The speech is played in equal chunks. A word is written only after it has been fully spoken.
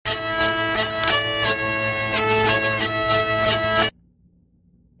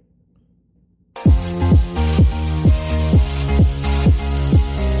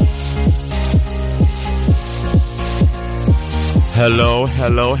Hello,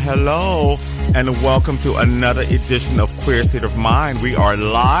 hello, hello, and welcome to another edition of Queer State of Mind. We are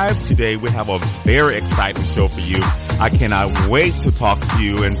live today. We have a very exciting show for you. I cannot wait to talk to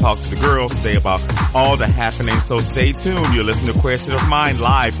you and talk to the girls today about all the happenings. So stay tuned. You're listening to Queer State of Mind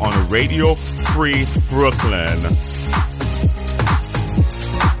live on Radio Free Brooklyn.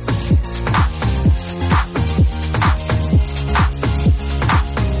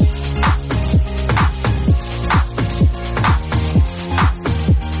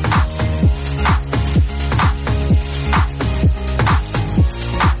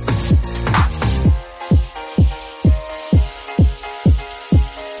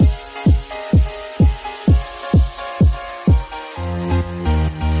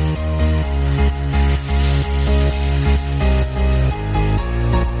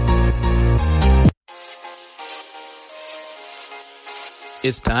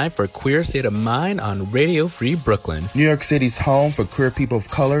 It's time for Queer State of Mind on Radio Free Brooklyn, New York City's home for queer people of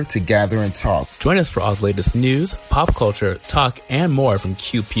color to gather and talk. Join us for all the latest news, pop culture, talk, and more from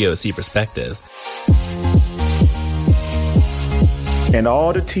QPOC perspectives. And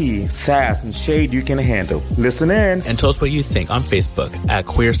all the tea, sass, and shade you can handle. Listen in. And tell us what you think on Facebook at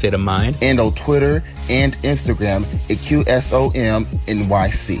Queer State of Mind. And on Twitter and Instagram at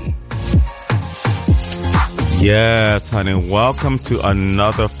QSOMNYC. Yes, honey. Welcome to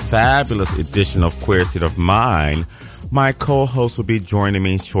another fabulous edition of Queer State of Mind. My co-host will be joining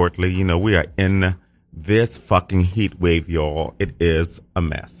me shortly. You know, we are in this fucking heat wave, y'all. It is a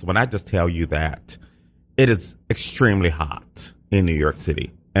mess. When I just tell you that, it is extremely hot in New York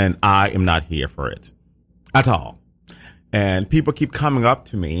City, and I am not here for it at all. And people keep coming up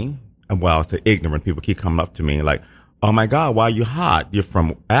to me, and well, I say ignorant people keep coming up to me like, oh my God, why are you hot? You're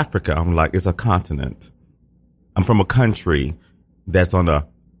from Africa. I'm like, it's a continent. I'm from a country that's on a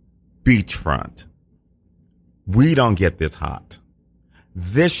beachfront. We don't get this hot.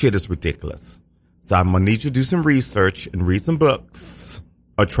 This shit is ridiculous. So I'm going to need you to do some research and read some books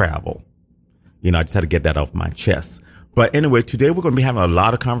or travel. You know, I just had to get that off my chest. But anyway, today we're going to be having a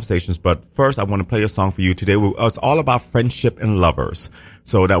lot of conversations. But first, I want to play a song for you. Today, it's all about friendship and lovers.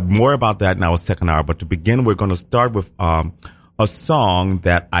 So that more about that in our second hour. But to begin, we're going to start with a song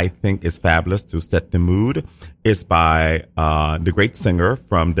that I think is fabulous to set the mood. It's by the great singer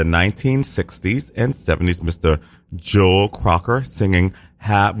from the 1960s and 70s, Mr. Joel Crocker, singing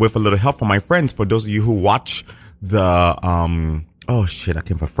with a little help from my friends. For those of you who watch the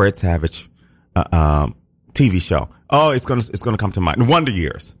Fred Savage TV show. Oh, it's gonna come to mind. The Wonder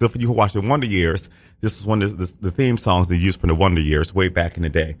Years. For you who watch the Wonder Years, this is one of the theme songs they used from the Wonder Years way back in the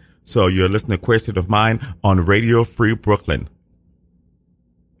day. So you're listening to Queer State of Mind on Radio Free Brooklyn.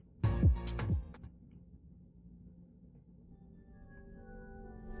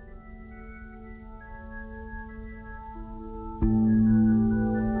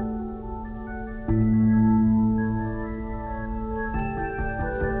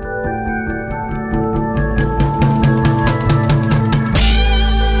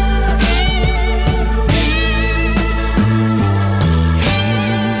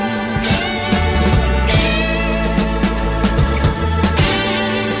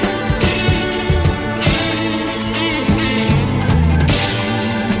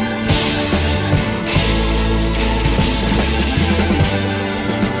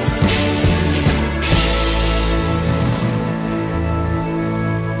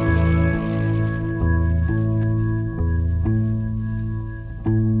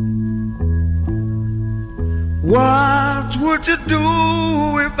 What would you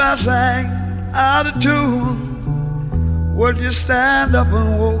do if I sang out of tune? Would you stand up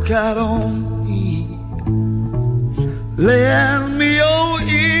and walk out on me? Lend me your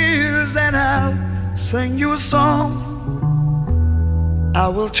ears and I'll sing you a song. I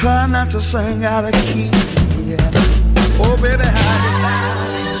will try not to sing out of key. Yeah. Oh, baby, how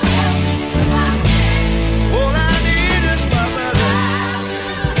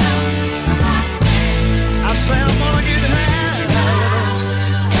I'm gonna get high.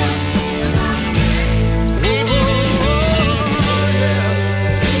 Oh, yeah.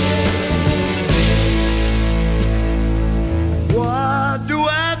 What do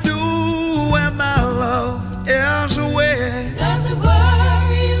I do when my love is away? Does it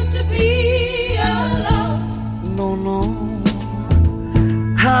worry you to be alone? No, no.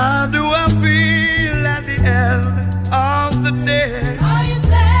 How do I feel at the end of the day? Are you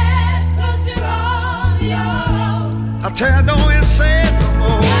sad 'cause you're on your own? I tell you, don't even say it no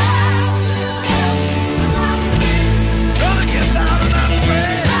more. Gonna get down and I'm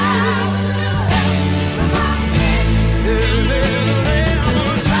ready. I'm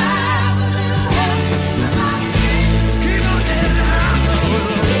gonna try. Keep on getting high.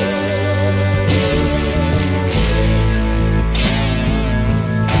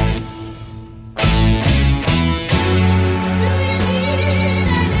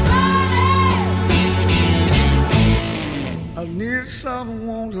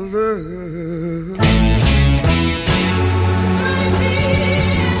 want to love.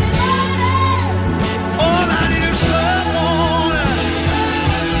 All I need is someone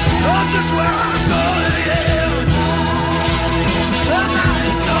knows just where I'm going, yeah.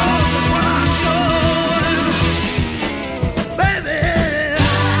 Somebody knows just where I'm going, baby.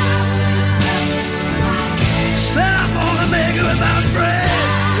 Said I'm gonna make it without breath.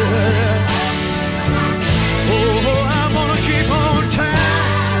 Oh, I'm gonna keep on trying.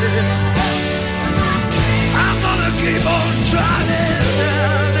 I'm gonna keep on trying.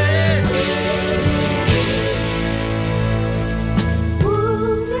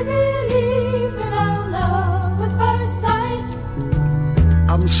 Would you believe in our love at first sight?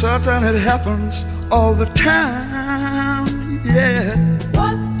 I'm certain it happens all the time, yeah.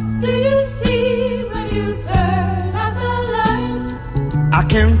 What do you see when you turn out the light? I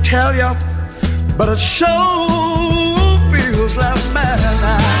can't tell you, but it sure feels like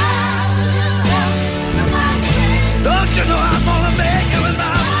madness. Don't you know I'm gonna make it with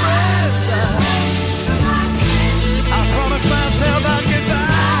my friends? I promised myself I'd get back.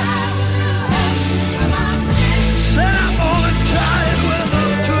 Said I'm gonna try it with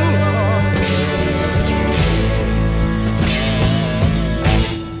them too.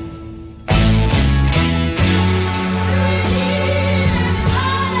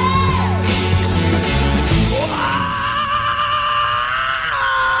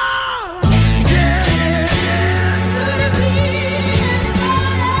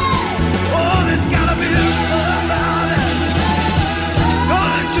 Oh, there's gotta be somebody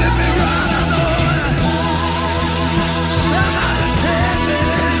gonna tip me right, I know it. Somebody take me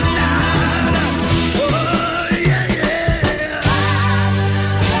down. Oh, yeah, yeah.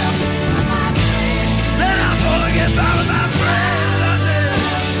 Said I'm gonna get by with my friends, I did.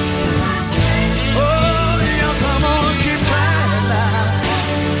 Oh, yes, I'm gonna keep trying now.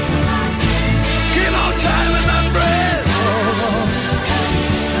 Keep on trying with my friends.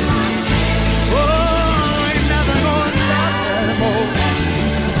 Oh, ain't nothing gonna stop me anymore.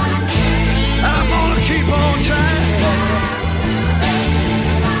 I'm gonna keep on trying.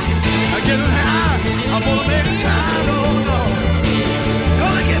 I'm getting high. I'm gonna make time. Oh no,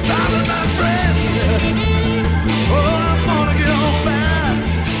 gonna get by with my friends. Oh, I'm gonna get on by.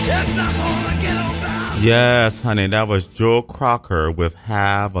 Yes, I'm gonna get on by. Yes, honey, that was Joel Crocker with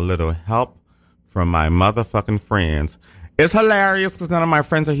Have a Little Help from My Motherfucking Friends. It's hilarious because none of my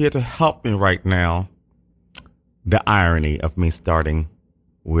friends are here to help me right now. The irony of me starting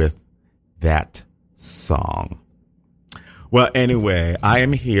with that song. Well, anyway, I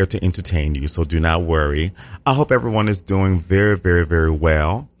am here to entertain you, so do not worry. I hope everyone is doing very, very, very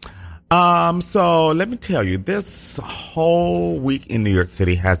well. So let me tell you, this whole week in New York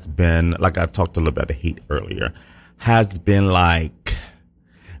City has been, like I talked a little bit about the heat earlier, has been like,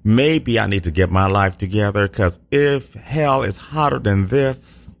 maybe I need to get my life together, because if hell is hotter than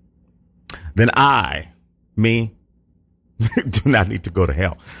this, then me, do not need to go to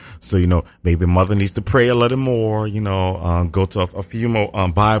hell. So, maybe mother needs to pray a little more, go to a few more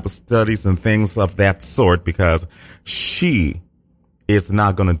Bible studies and things of that sort, because she is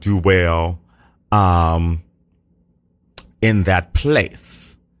not going to do well in that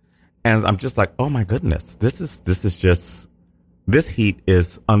place. And I'm just like, oh my goodness, this heat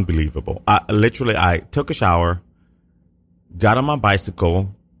is unbelievable. I took a shower, got on my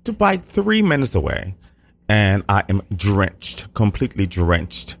bicycle to bike 3 minutes away, and I am drenched, completely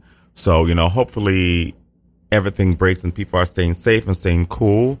drenched. So, hopefully everything breaks and people are staying safe and staying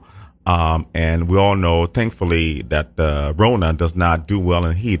cool. And we all know, thankfully, that Rona does not do well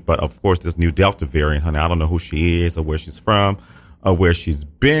in heat. But of course, this new Delta variant, honey, I don't know who she is or where she's from or where she's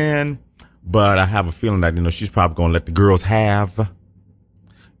been. But I have a feeling that, she's probably going to let the girls have,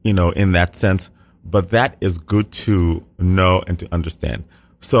 in that sense. But that is good to know and to understand.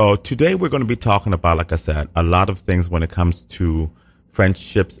 So today we're going to be talking about, like I said, a lot of things when it comes to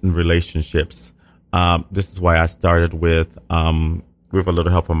friendships and relationships. This is why I started with a little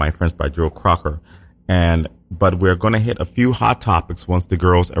help from my friends by Joel Crocker. But we're going to hit a few hot topics once the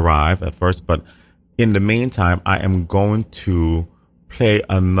girls arrive at first. But in the meantime, I am going to play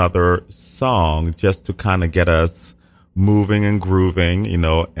another song just to kind of get us moving and grooving,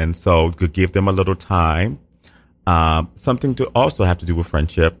 and so to give them a little time. Something to also have to do with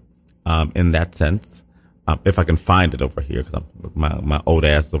friendship, in that sense. If I can find it over here, because my old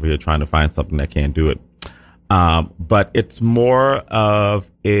ass is over here trying to find something that can't do it. But it's more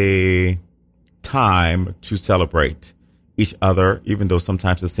of a time to celebrate each other, even though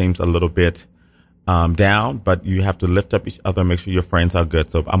sometimes it seems a little bit down, but you have to lift up each other, make sure your friends are good.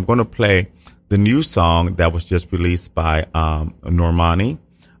 So I'm going to play the new song that was just released by Normani,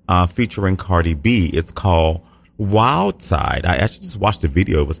 featuring Cardi B. It's called Wild Side. I actually just watched the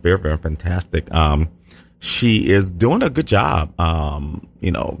video. It was very, very fantastic. She is doing a good job,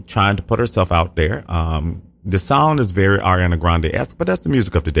 trying to put herself out there. The sound is very Ariana Grande-esque, but that's the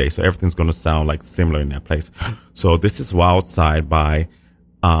music of the day, so everything's going to sound like similar in that place. So this is Wild Side by,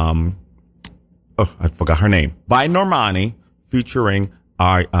 I forgot her name, by Normani, featuring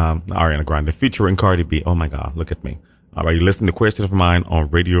Ariana Grande, featuring Cardi B. Oh my God, look at me. All right, you listen to Queer State of Mind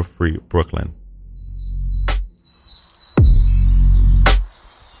on Radio Free Brooklyn.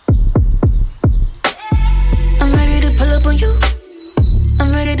 I'm ready to pull up on you.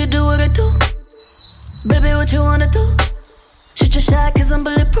 I'm ready to do what I do. Baby, what you wanna do? Shoot your shot, cause I'm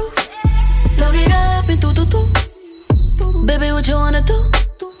bulletproof. Load it up and do. Baby, what you wanna do?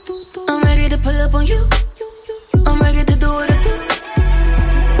 I'm ready to pull up on you. I'm ready to do what I do.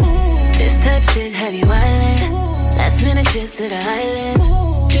 This type shit have you wildin'. Last minute trips to the islands.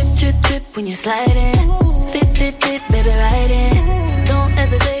 Drip when you're sliding. Dip, baby, riding. Don't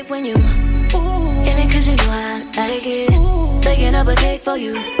hesitate when you in it, cause you know I like it. Baking up a cake for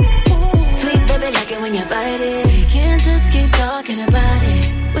you. Sweet baby, like it when you bite it. We can't just keep talking about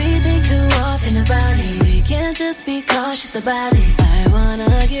it. We think too often about it. We can't just be cautious about it. I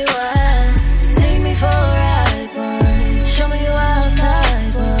wanna get wild. Take me for a ride, boy. Show me you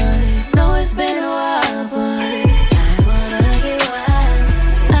outside, boy. Know it's been a while, boy. I wanna get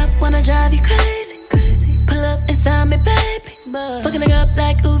wild. I wanna drive you crazy. Pull up inside me, baby. Fucking it up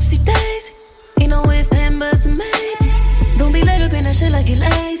like oopsie daisy. Ain't no if, then, buts, and maybes. Don't be laid up in that shit like you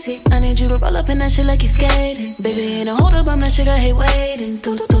lazy. I need you to roll up in that shit like you skating. Baby, ain't no hold up, I'm that shit, I hate waiting.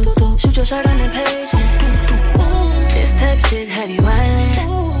 Do. Shoot your shot on impatient. This type shit have you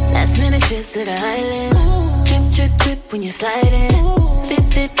wildin'. Last minute trips to the islands. Drip when you're sliding.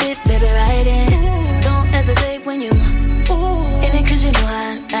 Dip, baby, riding. Don't hesitate when you in it, cause you know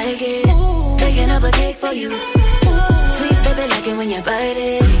I like it. Baking up a cake for you. Sweet baby, like it when you bite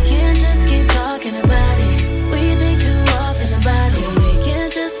it. We can't just keep talking about it. We think too often about it. We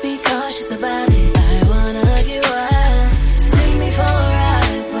can't just be cautious about it. I wanna get wild. Take me for a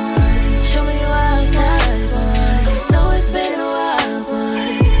ride, boy. Show me you outside, boy. Know it's been a while,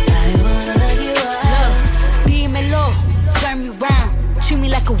 boy. I wanna get wild. Dímelo, turn me round. Treat me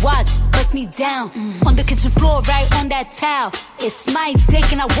like a watch, bust me down. On the kitchen floor, right on that towel. It's my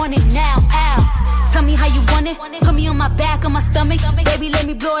dick and I want it now. Ow. Tell me how you want it. Put me on my back, on my stomach. Baby, let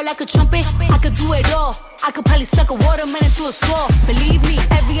me blow it like a trumpet. I could do it all. I could probably suck a watermelon through a straw. Believe me,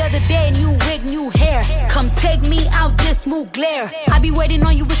 every other day, new wig, new hair. Come take me out this smooth glare. I be waiting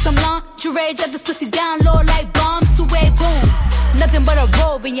on you with some lingerie. Drop this pussy down low like bombs. Sway boom. Nothing but a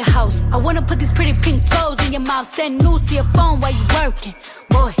robe in your house. I wanna put these pretty pink toes in your mouth. Send news to your phone while you working.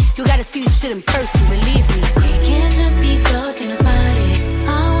 Boy, you gotta see this shit in person, believe me. We can't just be talking about it.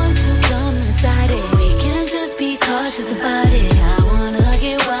 I want you come inside it. We can't just be cautious about it. I wanna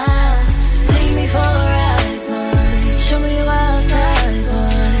get wild. Take me for a ride, boy. Show me you outside,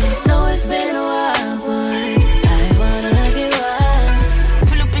 boy. Know it's been a while, boy. I wanna get wild.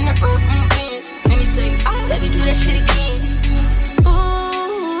 Pull up in the road, let me say, let me do that shit again.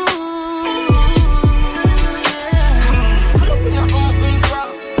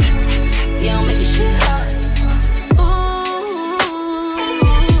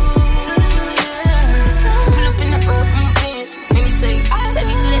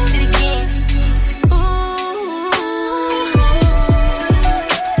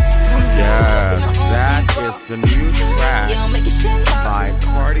 The new track by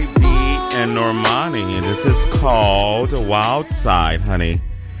Cardi B and Normani, and this is called Wild Side, honey.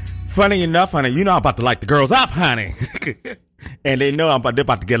 Funny enough, honey, you know I'm about to light the girls up, honey. And they know they're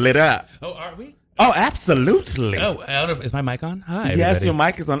about to get lit up. Oh, are we? Oh, absolutely. Oh, is my mic on? Hi, yes, everybody. your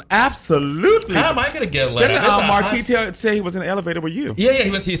mic is on. Absolutely. How am I going to get lit Didn't up? Marquis say he was in the elevator with you? Yeah,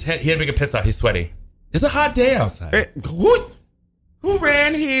 he had to make a piss off. He's sweaty. It's a hot day outside. Who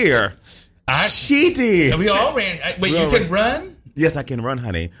ran here? She did. We all ran. Wait, you can run? Yes, I can run,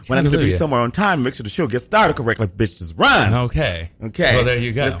 honey. When I need to be somewhere on time, make sure the show gets started correctly. Bitch, just run. Okay. Well, there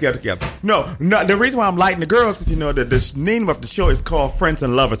you go. Let's get together. No. The reason why I'm lighting the girls is, the name of the show is called Friends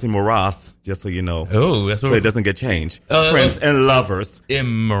and Lovers in Morass, just so you know. Oh, that's what so it doesn't get changed. Friends and Lovers in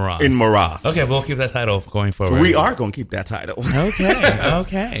Morass. In Morass. Okay, we'll keep that title going forward. We are going to keep that title.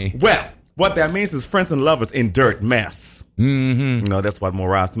 Okay. Well, what that means is Friends and Lovers in Dirt Mess. Mm-hmm. That's what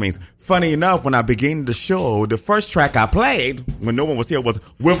Morass means. Funny enough, when I began the show, the first track I played when no one was here was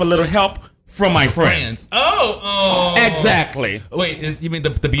With a Little Help from My Friends. Oh. Exactly. Wait, you mean the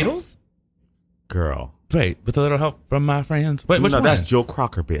Beatles? Girl. Wait, with a little help from my friends? Wait, which one? That's Joe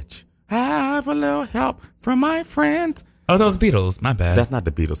Crocker, bitch. have a little help from my friends. Oh, those Beatles. My bad. That's not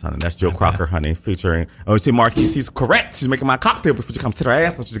the Beatles, honey. That's Joe Crocker, honey, featuring. Oh, see, Marquise, she's correct. She's making my cocktail before she comes sit her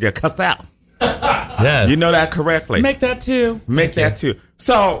ass and she get cussed out. Yes. You know that correctly. Make that too. Make that too.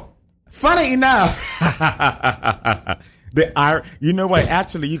 So, funny enough, you know what?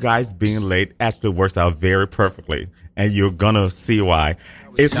 Actually, you guys being late actually works out very perfectly, and you're gonna see why.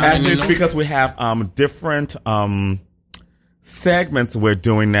 It's because we have different segments we're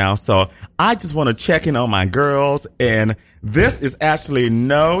doing now. So I just want to check in on my girls, and this is actually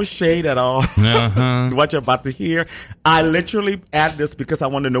no shade at all. What you're about to hear. I literally add this because I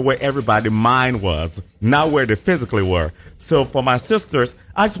want to know where everybody's mind was, not where they physically were. So for my sisters,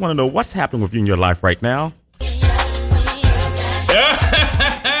 I just want to know what's happening with you in your life right now.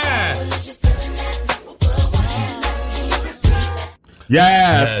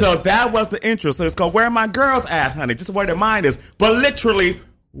 Yeah, so that was the intro. So it's called Where My Girls At, honey. Just where their mind is. But literally,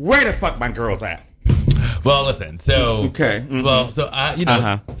 where the fuck my girls at? Well, listen, so... Okay. Mm-hmm. Well, so,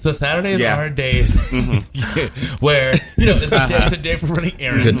 so Saturdays are days where, it's a day for running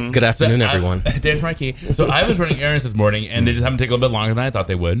errands. Good afternoon, everyone. Dave's Marquis. So I was running errands this morning, and they just happened to take a little bit longer than I thought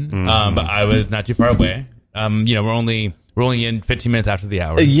they would. But I was not too far away. We're only in 15 minutes after the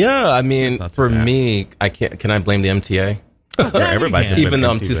hour. Yeah, I mean, for me, can I blame the MTA? Everybody, even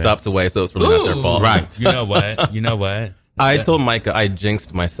though I'm 2 stops away, so it's really not their fault. Right. You know what? I told Micah I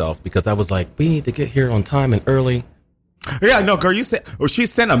jinxed myself because I was like, we need to get here on time and early. Yeah, no, girl, she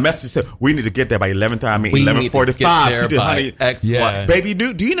sent a message, said, we need to get there by 11:30. I mean, 11:45. She did, honey. X, Baby,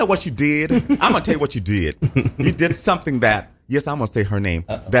 do you know what you did? I'm going to tell you what you did. You did something that, yes, I'm going to say her name,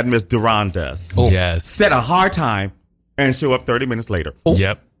 that Miss Duran does. Oh. Yes. Set a hard time and show up 30 minutes later. Oh.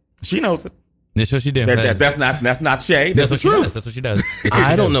 Yep. She knows it. That's what she did. That's not shade. That's the truth. That's what she does.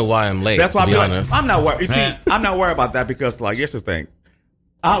 I don't know why I'm late. That's why to be honest. I'm not worried. See, I'm not worried about that because, like, here's the thing.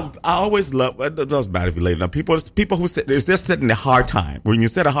 I always love. It doesn't matter if you're late. Now, people who sit, is just sitting a hard time. When you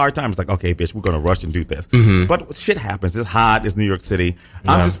set a hard time, it's like, okay, bitch, we're gonna rush and do this. Mm-hmm. But shit happens. It's hot. It's New York City.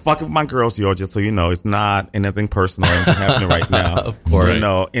 Yeah. I'm just fucking with my girls, y'all. Just so you know, it's not anything personal happening right now. Of course, you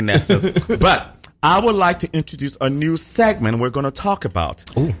know, in that sense. But I would like to introduce a new segment we're gonna talk about.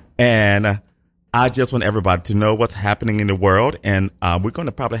 Ooh. And I just want everybody to know what's happening in the world. And we're going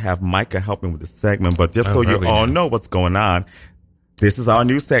to probably have Micah helping with this segment. But just so you all know what's going on, this is our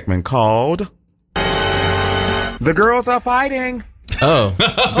new segment called The Girls Are Fighting. Oh,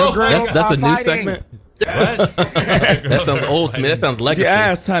 the girls that's are a new fighting. segment? That sounds old to me. That sounds legacy.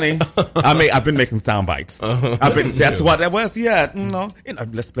 Yes, honey. I've been making sound bites. That's what that was. Yeah.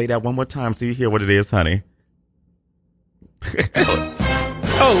 Let's play that one more time so you hear what it is, honey.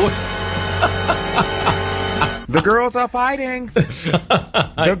 The girls are fighting.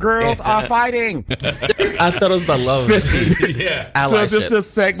 The girls are fighting. I thought it was about love. Yeah. So this is a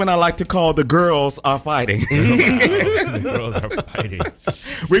segment I like to call The Girls Are Fighting. The girls are fighting.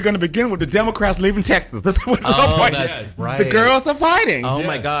 We're going to begin with the Democrats leaving Texas. That's what point. That's right. The girls are fighting. Oh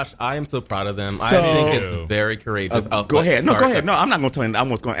my gosh, I am so proud of them. I think it's very courageous. Go ahead. No, go ahead. No, I'm not going to tell you. I'm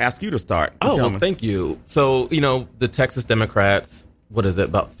just going to ask you to start. Thank you. So, the Texas Democrats, what is it?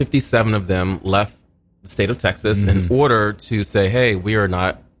 About 57 of them left the state of Texas in order to say, hey, we are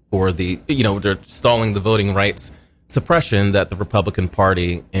not for the, they're stalling the voting rights suppression that the Republican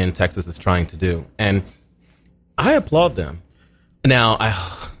Party in Texas is trying to do. And I applaud them. Now,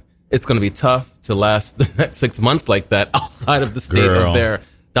 it's going to be tough to last the next 6 months like that outside of the state of their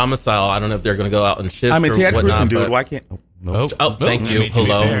domicile. I don't know if they're going to go out and shifts. I mean, Ted Cruz can do it. Why can't? Thank you.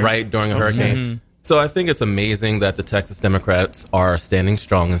 Hello, right during a hurricane. Mm-hmm. So I think it's amazing that the Texas Democrats are standing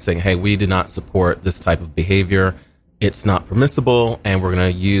strong and saying, hey, we do not support this type of behavior. It's not permissible, and we're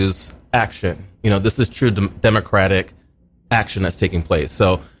going to use action. This is true democratic action that's taking place.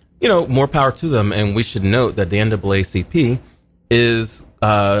 So, more power to them. And we should note that the NAACP is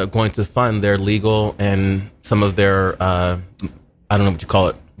going to fund their legal and some of their, I don't know what you call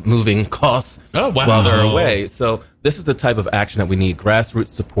it, moving costs while they're away. So this is the type of action that we need, grassroots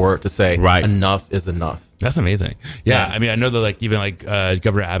support to say enough is enough. That's amazing. Yeah. I mean, I know that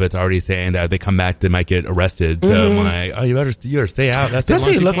Governor Abbott's already saying that if they come back, they might get arrested. So I'm like, oh, you better stay out.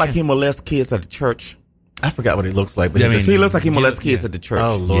 Doesn't he look like he molests kids at the church? I forgot what he looks like. But he looks like he molests kids at the church.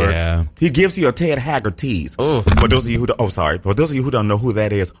 Oh, Lord. Yeah. He gives you a Ted Haggard tease. Oh. For those of you who don't know who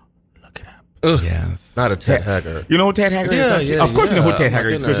that is, look it up. Ugh, Yes. not a Ted Haggard. You know who Ted Haggard is? Yeah, Of course you know who Ted my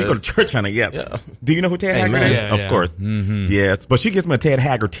Haggard is because you go to goodness. church, honey. Yeah. Do you know who Ted Haggard Amen. is? Yeah, of yeah. course. Yes. But she gives me a Ted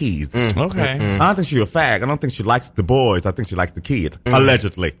Haggard tease. Okay. I don't think she's a fag. I don't think she likes the boys. I think she likes the kids.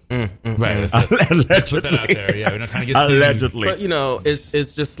 Allegedly. Right. Let's put that out there. Yeah, we're not trying to get sued. Allegedly. But you know,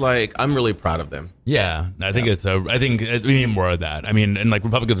 it's just like I'm really proud of them. Yeah, I think we need more of that. I mean, and like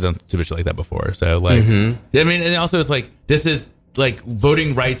Republicans have done too much like that before. So like, I mean, and also it's like this is like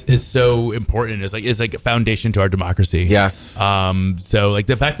voting rights is so important. It's like a foundation to our democracy. Yes. So like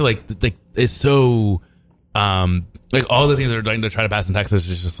the fact that like it's so like all the things that are trying to pass in Texas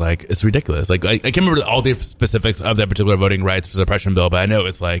is just like it's ridiculous. Like I can't remember all the specifics of that particular voting rights suppression bill, but I know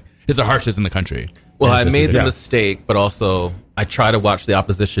it's like it's the harshest in the country. Well, It's I just made the ridiculous. mistake, but also I try to watch the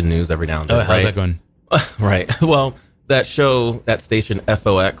opposition news every now and then. Oh, how's that going? Right. Well, that show, that station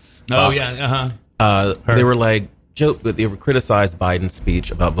FOX. Oh Fox, yeah, they were like they were criticized Biden's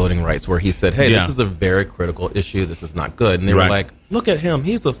speech about voting rights, where he said, "Hey, Yeah. this is a very critical issue. This is not good." And they were Right. like, "Look at him.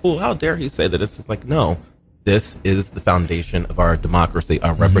 He's a fool. How dare he say that?" It's just like, no, this is the foundation of our democracy,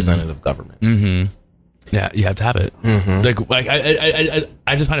 our representative government. Yeah, you have to have it. Like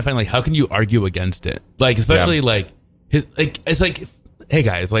I just find it funny. Like, how can you argue against it? Like, especially like it's like, hey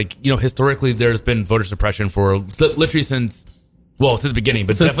guys, like historically, there's been voter suppression for literally since the beginning,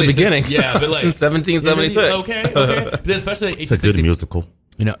 but Since the definitely beginning, yeah, but like since 1776. Okay, but especially like It's a good musical.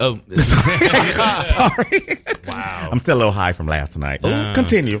 Sorry. Wow. I'm still a little high from last night.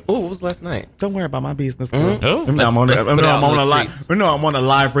 Continue. Oh, what was last night? Don't worry about my business, girl. Oh. I'm on put it out in the streets. I'm on a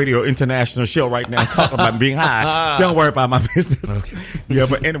live radio international show right now talking about being high. Don't worry about my business. Okay. Yeah,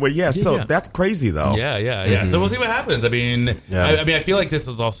 but anyway, so that's crazy though. Yeah. So we'll see what happens. I mean, I feel like this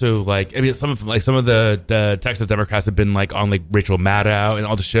is also like, some of the Texas Democrats have been like on like Rachel Maddow and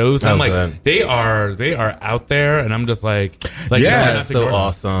all the shows. And I'm like, good. they are out there, and I'm just like Yeah, you don't have That's to so ignore them.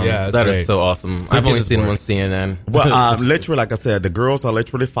 awesome. Yeah, that is great. so awesome. I've only kids seen work. them on CNN. Well, literally, like I said, the girls are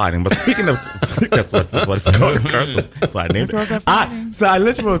literally fighting. But speaking of, that's what it's called. The girls. That's why I named it. So I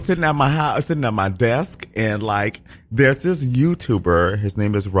literally was sitting at my house, sitting at my desk, and like, there's this YouTuber. His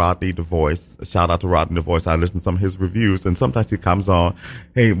name is Rodney DeVoice. Shout out to Rodney DeVoice. I listen to some of his reviews, and sometimes he comes on.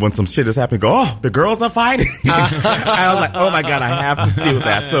 Hey, when some shit is happening, go, oh, the girls are fighting. I was like, oh my god, I have to steal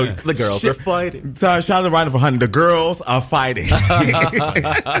that. So The girls are fighting. So shout out to Rodney for honey. The girls are fighting.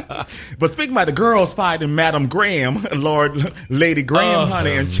 But speaking about the girls fighting, Madam Graham, Lady Graham,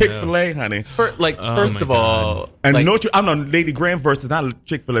 honey, and Chick-fil-A, honey. First of all, And like, I'm on Lady Graham versus not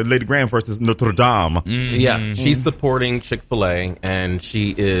Chick-fil-A. Lady Graham versus Notre Dame. yeah, she's supporting Chick-fil-A, and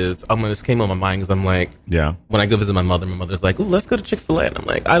she is. This came on my mind because I'm like, Yeah. when I go visit my mother's like, "Ooh, let's go to Chick-fil-A," and I'm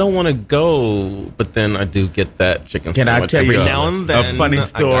like, I don't want to go, but then I do get that chicken. Can I sandwich tell you every a- now and a then? funny I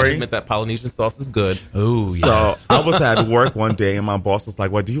story? gotta admit that Polynesian sauce is good. Oh, yeah. So I was at work one day, and my boss was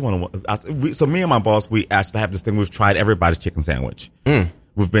like, "What do you want to?" So me and my boss, we actually have this thing. We've tried everybody's chicken sandwich.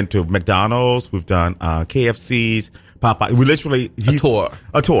 We've been to McDonald's. We've done KFC's, Popeye. We literally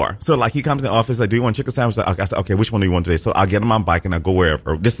a tour. So like he comes in the office, like, "Do you want chicken sandwich?" I said, "Okay, which one do you want today?" So I'll get on my bike and I go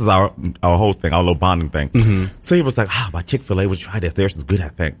wherever. This is our whole thing, our little bonding thing. So he was like, "My Chick-fil-A, would try this. Theirs is good, I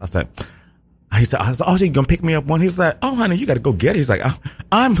think." I said, "Oh, so you gonna pick me up one?" He's like, "Oh, honey, you got to go get it." He's like,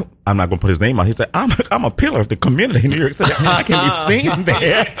 I'm not gonna put his name out. He said, I'm a pillar of the community in New York City. I can be seen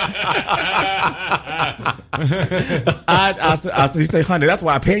there." I said, he said, "Honey, that's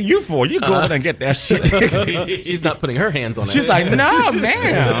why I pay you for. You go over there and get that shit." She's not putting her hands on it. She's like, "No,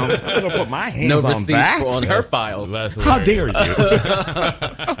 ma'am, I'm gonna put my hands no on receipts that on her files. How dare you?"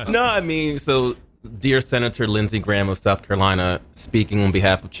 No, I mean, so dear Senator Lindsey Graham of South Carolina, speaking on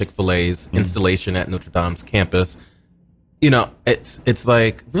behalf of Chick-fil-A's installation at Notre Dame's campus. It's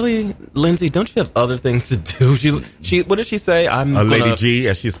like, really, Lindsay, don't you have other things to do? She what did she say? Lady G,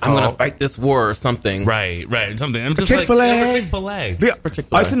 as she's called. I'm gonna fight this war or something. Right, something. I'm just Chick-fil-A. like, Chick-fil-A. Yeah, For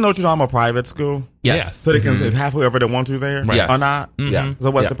Chick-fil-A. Isn't Notre Dame a private school? Yes. So they can have whoever they want to there, Yes. or not? Yeah.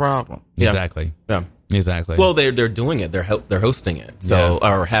 So what's Yeah. the problem? Yeah. Exactly. Yeah. Exactly. Well, they're doing it. They're hosting it. So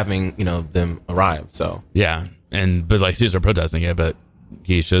or having them arrive. So yeah, but like Caesar protesting it, but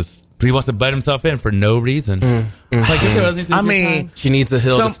he wants to butt himself in for no reason. I mean, she needs a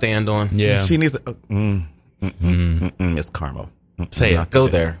hill to stand on. Yeah, she needs Miss Carmel. say it. Go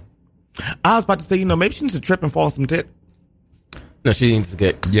there. I was about to say, maybe she needs to trip and fall on some dick. No, she needs to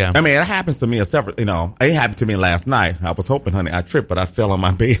get. Yeah, I mean, it happens to me it happened to me last night. I was hoping, honey, I tripped, but I fell on my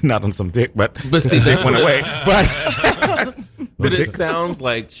bed, not on some dick, but see, the dick went away. But it sounds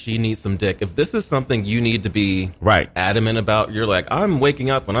like she needs some dick. If this is something you need to be adamant about, you're like, I'm waking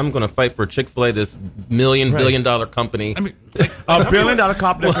up and I'm going to fight for Chick-fil-A, this billion-dollar company. I mean, a $1 billion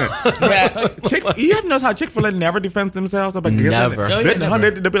company. You have noticed how Chick-fil-A never defends themselves? About never.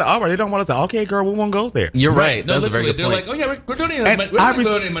 They'll be like, all right, they don't want us to. Okay, girl, we won't go there. You're right. No, That's a very good they're point. like, oh yeah, we're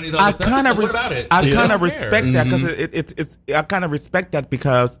donating money. I kind of respect that because I kind of respect that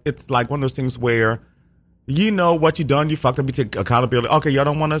because it's like one of those things where you know what you done, you fucked up, you take accountability. Okay, y'all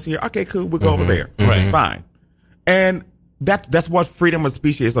don't want us here. Okay, cool, we'll go over there. Right. Fine. And that's what freedom of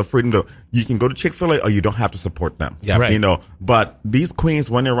speech is. Freedom to, you can go to Chick-fil-A or you don't have to support them. Yeah, right. You know, but these queens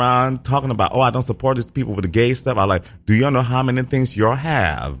running around talking about, I don't support these people with the gay stuff. I like, do you know how many things you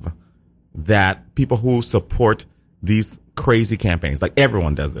have that people who support these crazy campaigns, like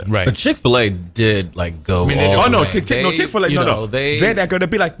everyone does it, right? But Chick-fil-A did like go. Chick-fil-A. They're that good. They'd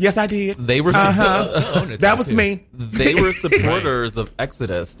be like, yes, I did. They were. That was me. They were supporters of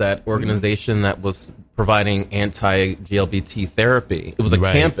Exodus, that organization that was providing anti-GLBT therapy. It was a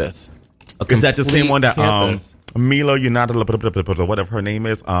campus. Is that the same one that campus. Mila United, whatever her name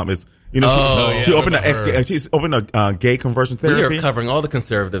is she opened she's opened a gay conversion therapy. We are covering all the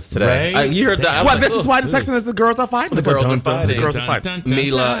conservatives today. Right? You heard that? Well, this is why the Sex and the girls are fighting. The girls are fighting. Dun.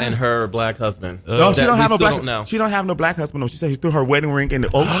 Mila and her black husband. No, she don't have no black. Don't know. She don't have no black husband. No, she said he threw her wedding ring in the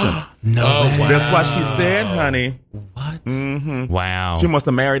ocean. No, wow. That's what she said, honey. What? Mm-hmm. Wow. She must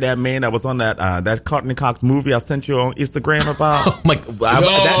have married that man that was on that Courtney Cox movie I sent you on Instagram about. Oh my! We're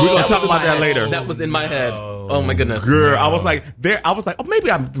gonna talk about that later. That was in my head. Oh my goodness, girl! I was like, oh,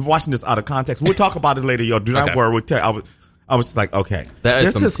 maybe I'm watching this out of context. We'll talk about it later, y'all. Do not worry. We'll tell. I was just like, okay, that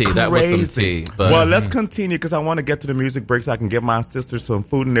is some tea. Crazy. That was some tea. But well, let's continue because I want to get to the music break so I can give my sisters some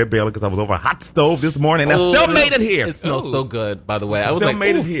food in their belly because I was over a hot stove this morning and I still made it here. It smells so good, by the way. I was still like,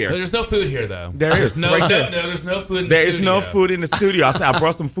 made it here. There's no food here, though. There is. There's There's no food in the studio. There is no food in the studio. I said I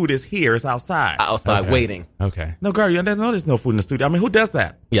brought some food. It's here. It's outside. Waiting. Okay. No, girl, there's no food in the studio. I mean, who does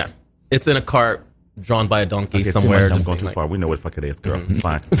that? Yeah. It's in a cart drawn by a donkey somewhere. I'm going too far. We know what the fuck it is, girl. It's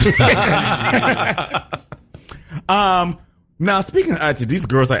fine. Now, speaking of these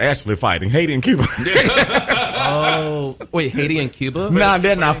girls are actually fighting. Haiti and Cuba. Oh, wait, Haiti and Cuba? No,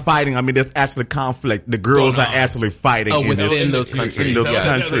 they're not fighting. I mean, there's actually conflict. The girls are actually fighting. Within those countries. In those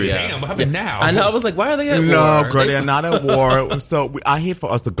countries. Damn, what happened now? I know. I was like, why are they at war? No, girl, they're not at war. So I hate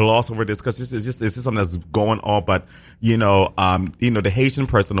for us to gloss over this because this is just something that's going on. But the Haitian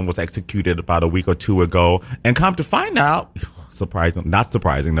president was executed about a week or two ago, and come to find out. Not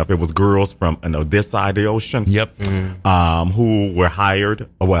surprising enough, it was girls from this side of the ocean. Yep. Who were hired.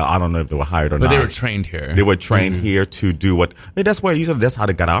 Well, I don't know if they were hired or not. But they were trained here. They were trained here to do what. That's where that's how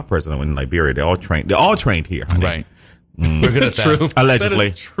they got our president in Liberia. They're all trained here, honey. Right. We're good at that. True. Allegedly.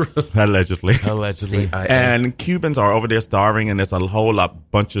 That is true. Allegedly. And Cubans are over there starving, and there's a whole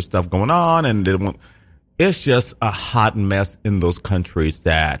bunch of stuff going on, and it's just a hot mess in those countries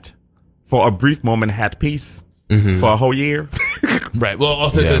that, for a brief moment, had peace. For a whole year. Right. Well,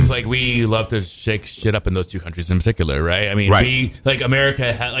 also because we love to shake shit up in those two countries in particular, right? I mean,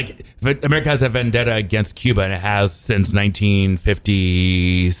 America has a vendetta against Cuba, and it has since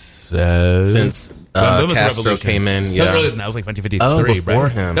 1950. Since Castro came in. Yeah. That was earlier than that. It was like 1953. Oh, before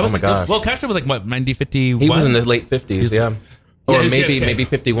right? him. That was my gosh. Well, Castro was like what, 1951? He was in the late 50s. Yeah. Or maybe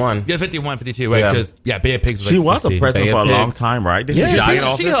 51. Yeah, 51, 52, right? Because Bay of Pigs was she was a president for a long time, right? She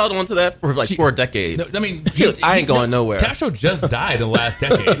held on to that for like 4 decades. No, I mean, I ain't going nowhere. Castro just died in the last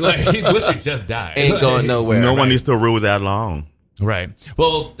decade. He literally just died. Ain't going nowhere. No one needs to rule that long. Right.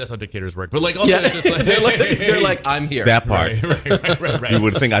 Well, that's how dictators work. But also, it's just they're like, I'm here. That part. Right. You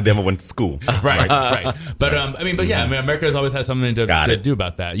would think I never went to school. Right. But America has always had something to do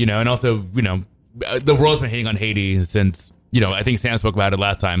about that, and also, the world's been hating on Haiti since. I think Sam spoke about it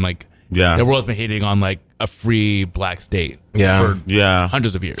last time. The world's been hating on a free black state for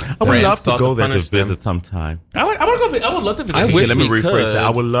hundreds of years. I would love to go there to visit sometime. I would love to visit. Let me rephrase that. I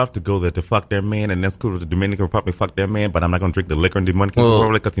would love to go there to fuck their man, and that's cool with the Dominican Republic, fuck their man, but I'm not going to drink the liquor in the Dominican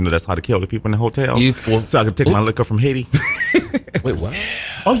Republic because that's how they kill the people in the hotel. So I can take my liquor from Haiti. Wait, what?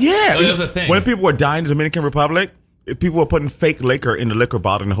 Oh, yeah. That was a thing. When people were dying in the Dominican Republic, people were putting fake liquor in the liquor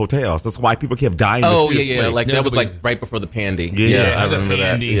bottle in the hotels. That's why people kept dying. Oh, yeah. That was right before the pandy. Yeah, I remember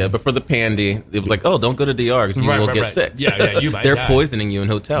that. Yeah, before the pandy, it was like, oh, don't go to DR because you will get sick. Yeah, you might They're die. poisoning you in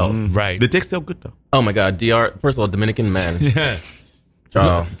hotels. Right. The dick's still good, though. Oh, my God. DR, first of all, Dominican men. Yeah.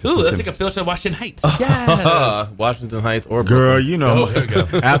 Let's take a field trip Washington Heights. Yes. Washington Heights or girl,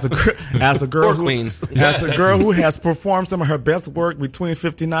 as a girl who has performed some of her best work between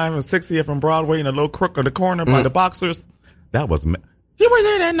 59th and 60th on Broadway in a little crook on the corner by the Boxers, that was You were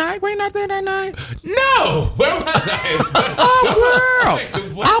there that night. Were you not there that night? No. Where was I? Oh,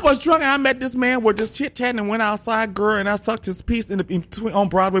 girl. I was drunk and I met this man. We're just chit-chatting and went outside, girl, and I sucked his piece in between, on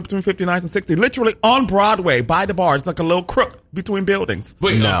Broadway between 59th and 60th. Literally on Broadway, by the bar. It's like a little crook between buildings.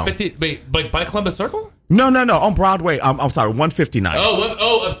 Wait, No. 50, like by Columbus Circle? No, on Broadway. I'm sorry,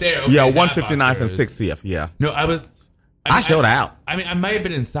 159th. Up there. Okay, yeah, that 159th and boxers. 60th, yeah. No, I showed out. I mean, I might have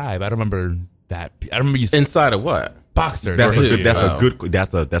been inside, but I don't remember that. I remember you Inside of what? boxers. That's Dude,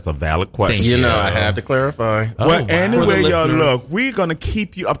 that's a valid question. You know, I had to clarify. Oh, Well, wow. anyway, For the y'all, listeners. look, we're going to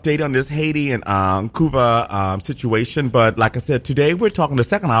keep you updated on this Haiti and Cuba situation. But like I said, today we're talking, the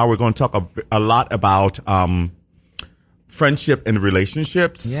second hour, we're going to talk a lot about friendship and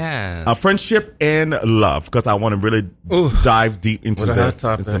relationships. Yeah. Friendship and love, because I want to really dive deep into What a hot this.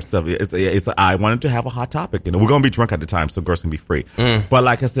 And some topic. stuff. I wanted to have a hot topic. You know, we're going to be drunk at the time, so girls can be free. But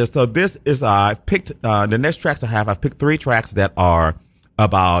like I said, so this is, I've picked, the next tracks I've picked 3 tracks that are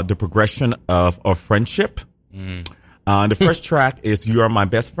about the progression of friendship. The first track is You Are My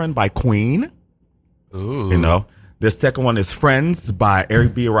Best Friend by Queen. Ooh. You know, the second one is Friends by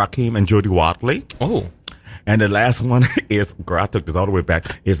Eric B. Rakim and Jody Watley. Oh. And the last one is, girl, I took this all the way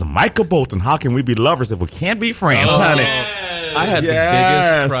back, is Michael Bolton. How can we be lovers if we can't be friends, honey? I had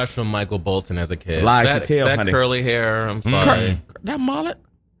Yes. the biggest crush on Michael Bolton as a kid. Lies that, to tell, that honey. curly hair, I'm sorry. That mullet?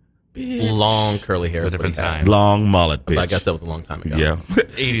 Bitch. Long curly hair. is what different he had. time. Long mullet, bitch. I guess that was a long time ago. Yeah.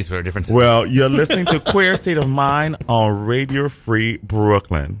 80s were a different time. Well, you're listening to Queer State of Mind on Radio Free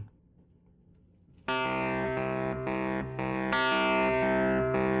Brooklyn.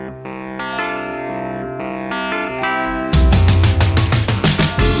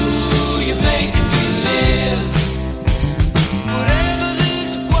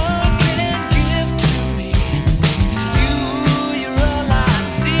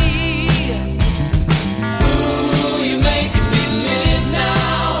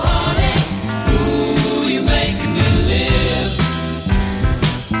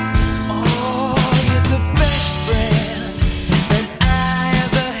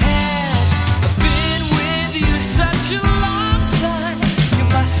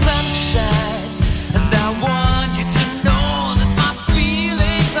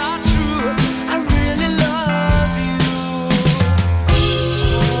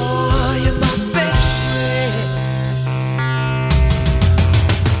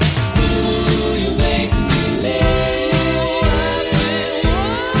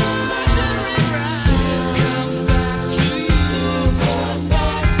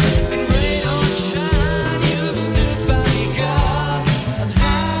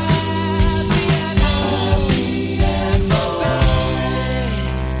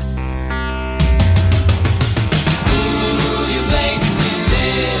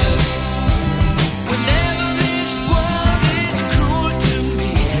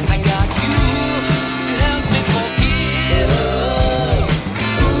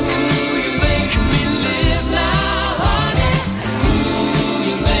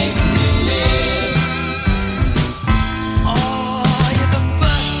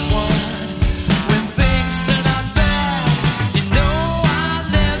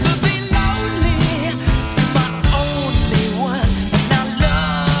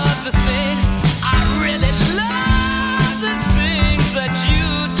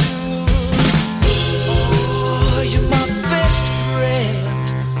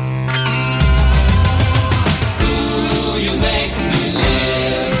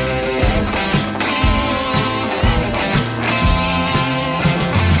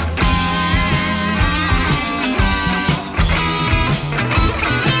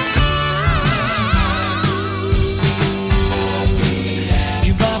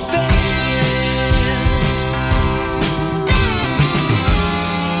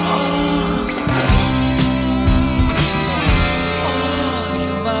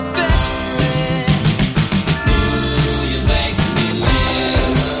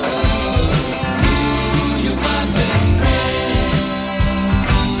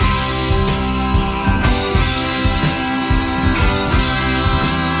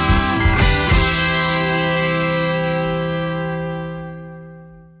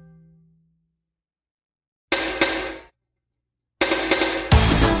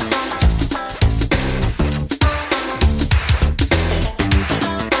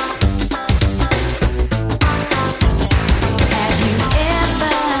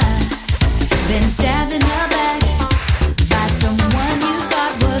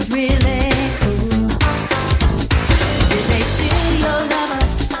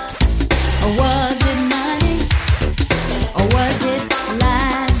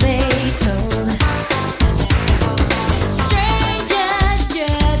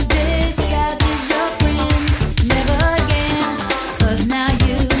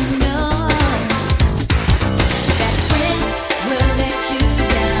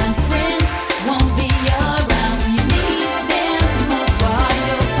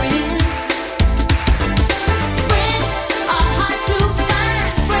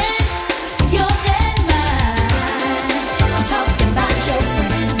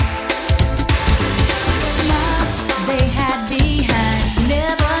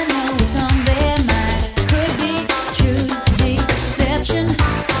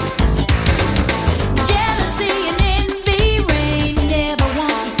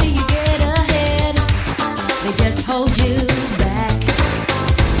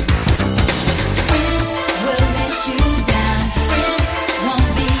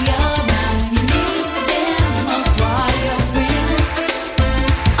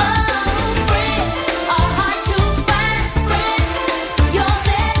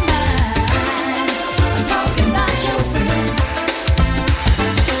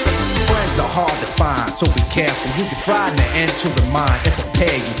 hard to find, so be careful. You can try in the end to remind and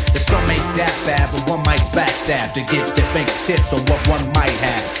prepare you that some ain't that bad, but one might backstab to get their fingertips on what one might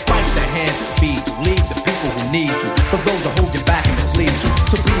have. Fight the hand to feed you, lead the people who need you, for those who hold you back and mislead you.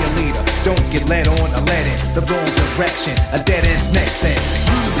 To be a leader, don't get led on or led in the wrong direction. A dead end's next thing.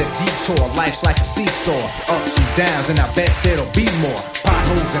 Use a detour, life's like a seesaw, ups and downs, and I bet there'll be more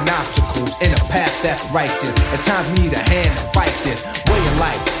potholes and obstacles in a path that's righteous. At times we need a hand to fight this way of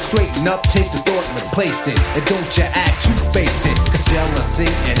life. Straighten up, take the thought and replace it, and don't you act two-faced it. Cause jealousy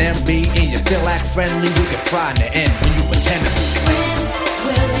and envy, and you still act friendly, we can fry in the end when you pretend to be. Friends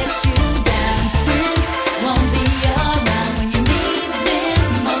will let you down. Friends won't be around when you need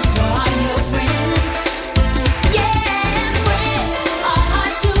them most. For all your friends, yeah, friends are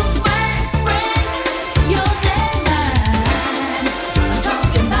hard to find. Friends, yours and mine. I'm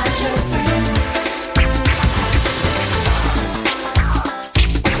talking about your friends.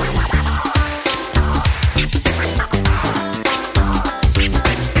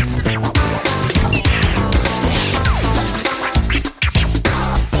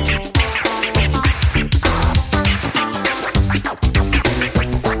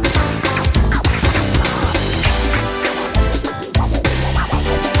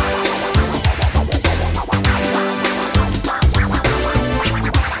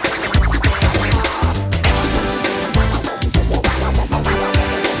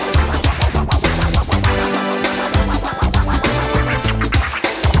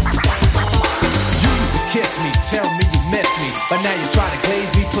 Kiss me, tell me you miss me, but now you try to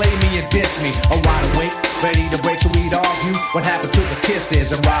glaze me, play me and diss me. A wide awake, ready to break so we'd argue. What happened to the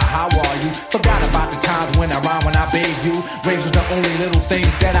kisses and why, how are you? Forgot about the times when I rhymed when I bathed you. Rings was the only little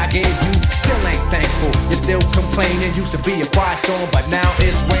things that I gave you. Still ain't thankful, you're still complaining. Used to be a quiet storm, but now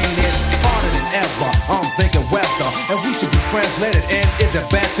it's raining harder than ever. I'm thinking weather, and we should be friends, let it end. Is it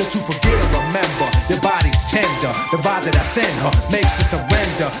better to forget or remember? Your body's tender, the vibe that I send her makes her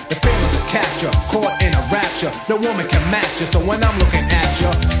surrender. The feeling to capture, caught in a rapture. No woman can match you, so when I'm looking at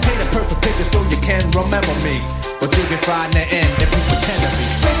you, paint a perfect picture so you can remember me. But you can find the end if you pretend to be.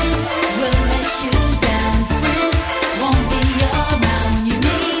 Friends will let you down. Friends won't be around when you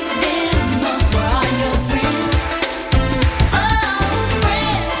need them most. For all your friends, oh,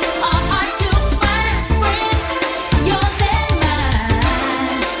 friends are hard to find. Friends, yours and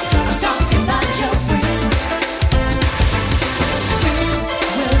mine. I'm talking about your friends. Friends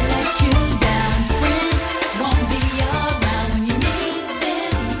will let you down. Friends won't be around when you need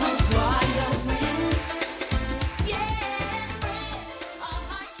them most. For all your friends, yeah, friends are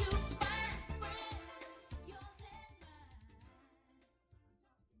hard.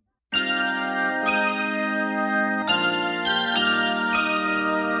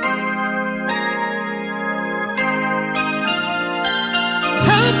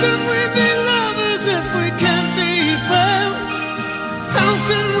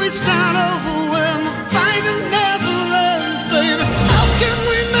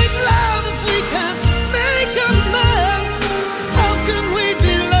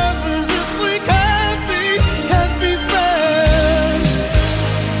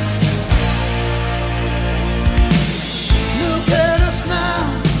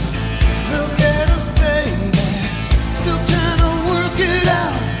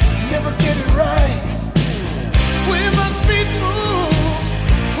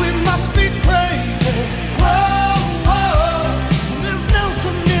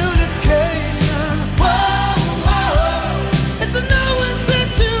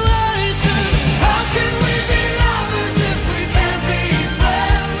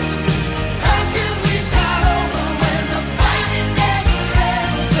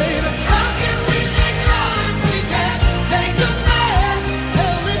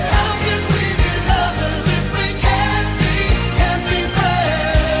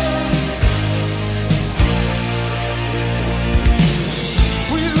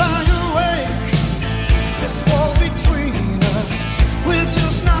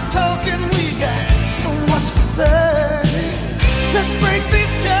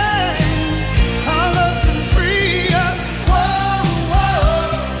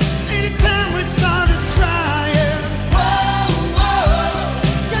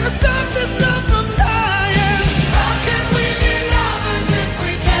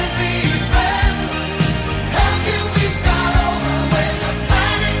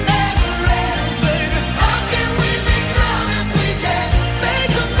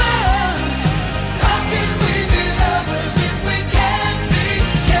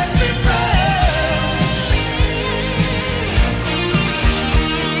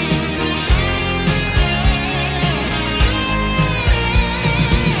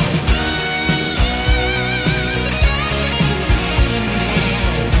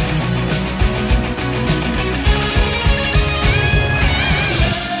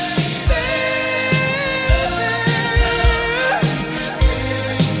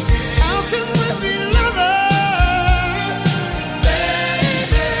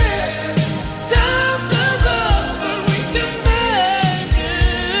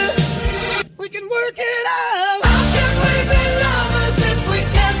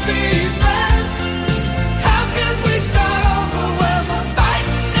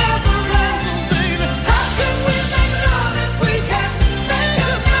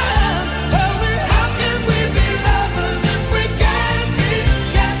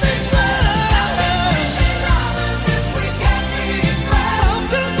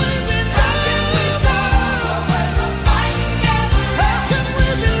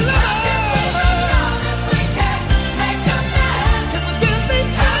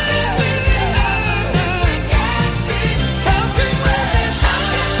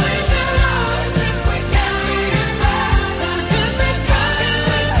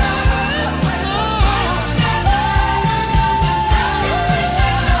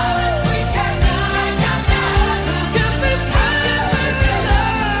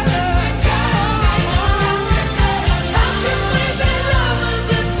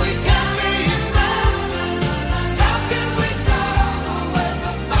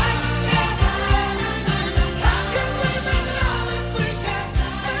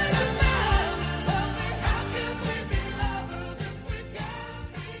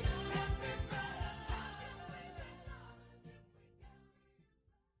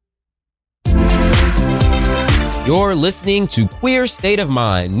 You're listening to Queer State of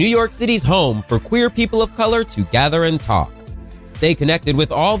Mind, New York City's home for queer people of color to gather and talk. Stay connected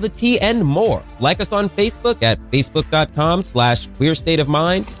with all the tea and more. Like us on Facebook at facebook.com/Queer State of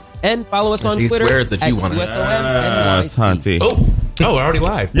Mind and follow us on He Twitter swears that you want to. Yes, hunty. Oh, we're already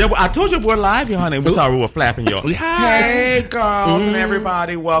live. Yeah, well, I told you we're live here, honey. We're sorry we were flapping you. Hey, girls and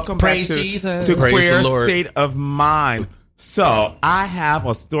everybody. Welcome Praise back Jesus. to Praise Queer the Lord. State of Mind. So, I have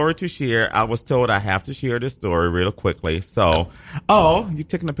a story to share. I was told I have to share this story real quickly. So, you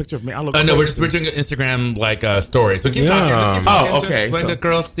taking a picture of me? I look No, we're crazy. doing an Instagram story. So keep talking. Just keep talking. Oh, okay. Just let So- the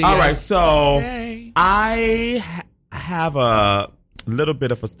girls see. All us. right, so Hey. I have a little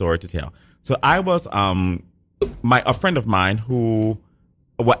bit of a story to tell. So I was a friend of mine who,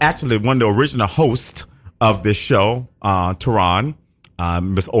 well, actually one of the original hosts of this show, Tehran.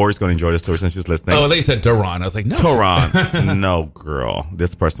 Miss Ori's going to enjoy this story since she's listening. Oh, they said Duran. I was like, no. Tehran. No, girl.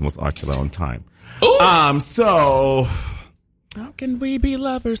 This person was actually on time. Ooh. So How can we be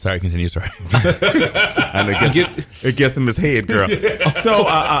lovers? Sorry, continue. Sorry. and it gets in his head, girl. So,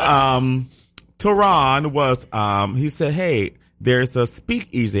 Tehran was, he said, hey, there's a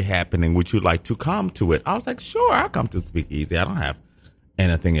speakeasy happening. Would you like to come to it? I was like, sure, I'll come to the speakeasy. I don't have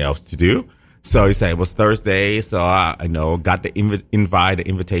anything else to do. So he said it was Thursday. So I got the invite, the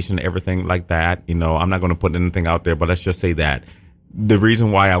invitation, everything like that. I'm not going to put anything out there, but let's just say that the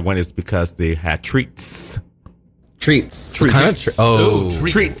reason why I went is because they had treats. Treats. Treats. What kind of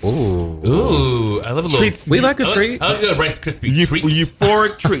Treats. Ooh, I love a little Treats. We like a treat. I like a Rice Krispie treat.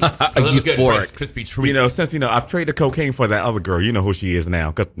 Euphoric treats. I love a good Rice Krispie treat. Since I've traded cocaine for that other girl, you know who she is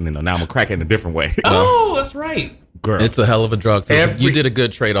now, because now I'm a crackhead in a different way. Oh, that's right. Girl, It's a hell of a drug. So you did a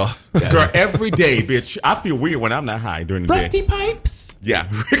good trade off. girl, every day, bitch. I feel weird when I'm not high during the Rusty day. pipes. Yeah,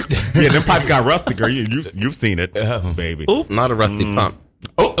 yeah. Them pipes got rusty, girl. You've seen it, baby. Oop, not a rusty pump.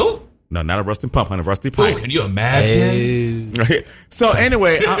 Oh, no, not a rusty pump, honey. A rusty pipe. Oh, can you imagine? Right. So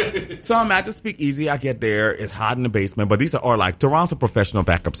anyway, I'm at the speakeasy. I get there. It's hot in the basement, but these are like Tehran's a professional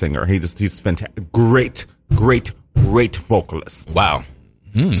backup singer. He's fantastic, great vocalist. Wow.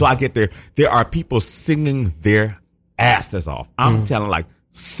 So I get there. There are people singing their asses off. I'm telling like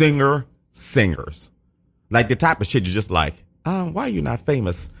singers, like the type of shit you're just like, why are you not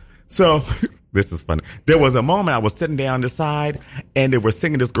famous? So this is funny. There was a moment I was sitting down on the side and they were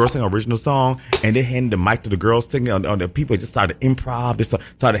singing this girl singing original song and they handed the mic to the girl singing on the people just started improv. They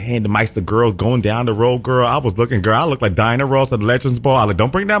started handing the mics to the girl going down the road, girl. I was looking, girl. I looked like Diana Ross at the Legends Ball. I was like,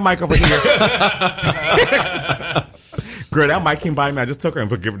 don't bring that mic over here. Girl, that mic came by me. I just took her and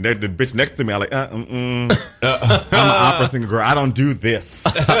put the bitch next to me. I'm like, I'm an opera singer, girl. I don't do this.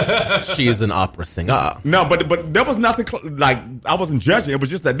 She is an opera singer. No, but there was nothing like I wasn't judging. It was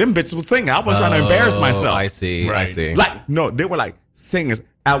just that them bitches was singing. I wasn't trying to embarrass myself. I see. Right. I see. Like, no, they were like singers.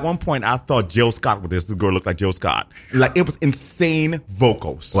 At one point, I thought Jill Scott with this. This girl looked like Jill Scott. Like, it was insane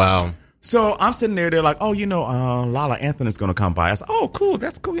vocals. Wow. So I'm sitting there. They're like, oh, Lala Anthony's going to come by. I said, oh, cool.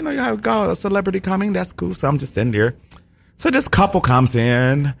 That's cool. You have got a celebrity coming. That's cool. So I'm just sitting there. So this couple comes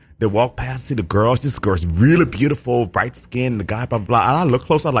in. They walk past, see the girl. This girl's really beautiful, bright skin. The guy, blah, blah, blah. And I look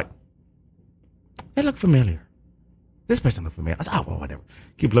close. I'm like, they look familiar. This person look familiar. I said, oh, well, whatever.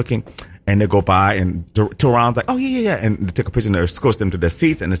 Keep looking. And they go by and Tehran's like, oh, yeah. And they take a picture and they escort them to their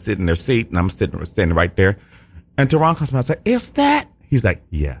seats and they sit in their seat. And I'm standing right there. And Tehran comes by and says, is that? He's like,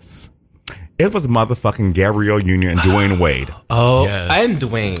 yes. It was motherfucking Gabrielle Union and Dwayne Wade. Oh, Yes. and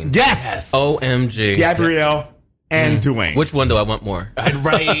Dwayne. Yes. OMG. Gabrielle and Dwayne. Which one do I want more?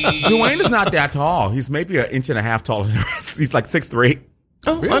 Right. Dwayne is not that tall. He's maybe an inch and a half taller than us. He's like 6'3".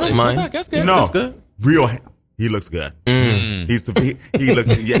 Oh, I don't mind. That's good. No, That's good. real. He looks good. He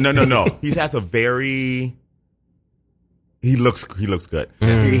looks. Yeah, no. He has a very. He looks good.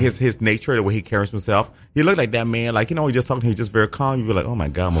 His nature, the way he carries himself. He looked like that man. Like, he just talking. He's just very calm. You be like, oh my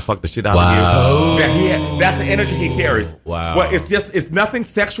god, I'm gonna fuck the shit out of you. That's the energy he carries. Wow. Well, it's nothing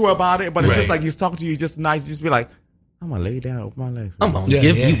sexual about it, but it's just like he's talking to you, just nice. You just be like, I'm gonna lay down with my legs. I'm going to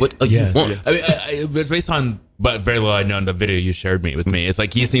give you what you want. I mean, it's based on but very little I know in the video you shared with me. It's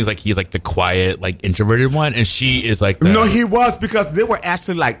like he seems like he's like the quiet, like introverted one, and she is like the, No, he was, because they were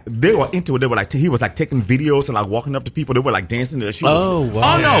actually like, they were into it. They were like, he was like taking videos and like walking up to people. They were like dancing. She was, Oh,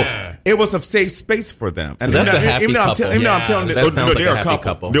 wow. Oh no, it was a safe space for them. So that's a happy couple. Even though I'm telling That sounds like they a were happy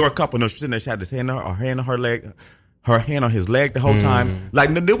couple. They were a couple. No, she was sitting there. She had his hand on her leg. Her hand on his leg the whole time.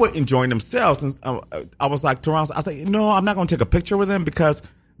 Like, they were enjoying themselves. And I was like, Tehran, I was like, no, I'm not going to take a picture with them because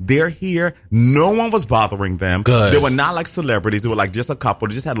They're here. No one was bothering them. Good. They were not like celebrities. They were like just a couple.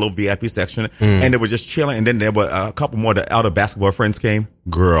 They just had a little VIP section, and they were just chilling. And then there were a couple more. The other basketball friends came.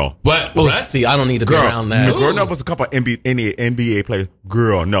 Girl. What? See, I don't need to be around that. No, girl, no, it was a couple of NBA players.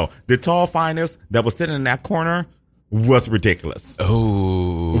 Girl, no. The tall finest that was sitting in that corner was ridiculous.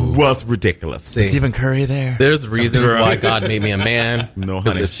 Oh. Was ridiculous. See, Stephen Curry there. there's reasons why God made me a man. No,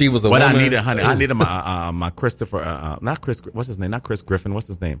 'Cause honey. if she was a what woman, I needed, honey, I needed my Christopher, not Chris, what's his name? Not Chris Griffin. What's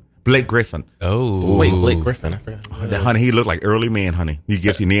his name? Blake Griffin. Oh. Wait, Blake Griffin. I forgot. Honey, he looked like early man, honey. He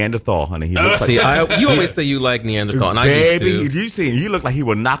gives you Neanderthal, honey. He looks See, like, you always say you like Neanderthal, and I baby, do too. you see, you look like he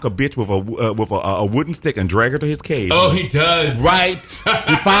would knock a bitch with a wooden stick and drag her to his cave. Oh, he does. Right. You Oh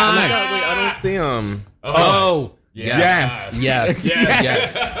my fine. God, wait, I don't see him. Oh. Yes. Yes.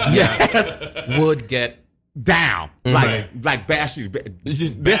 Would get Down. Like bash you.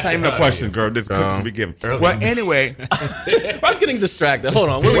 This not even a question, girl. This cookies we give. Well, anyway. I'm getting distracted. Hold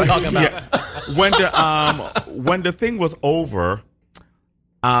on. What are we talking about? When the thing was over,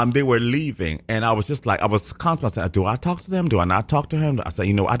 they were leaving, and I was just like, I was constantly saying, do I talk to them? Do I not talk to him? I said,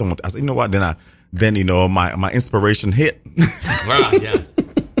 you know, I don't want. I said, you know what? Then you know, my inspiration hit. Wow, yes.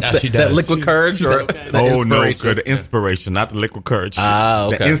 Yeah, she does. That liquid courage? Or Oh no, good. The inspiration, not the liquid courage.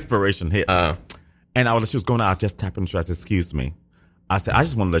 Okay. The inspiration hit. And she was going out, just tapping. She said, excuse me. I said, I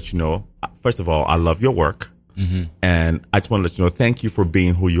just want to let you know, first of all, I love your work. And I just want to let you know, thank you for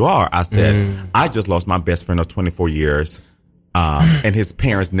being who you are. I said, I just lost my best friend of 24 years. And his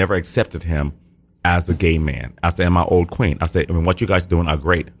parents never accepted him as a gay man. I said, and my old queen. I said, I mean, what you guys are doing are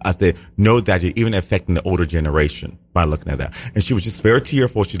great. I said, know that you're even affecting the older generation by looking at that. And she was just very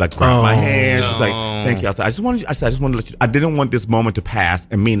tearful. She like grabbed my hand. She's like, thank you. I said, I just want to let you, I didn't want this moment to pass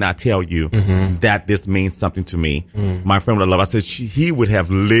and me not tell you that this means something to me. My friend would love, I said, he would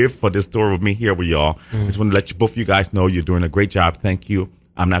have lived for this story with me here with y'all. I just want to let both of you guys know you're doing a great job. Thank you.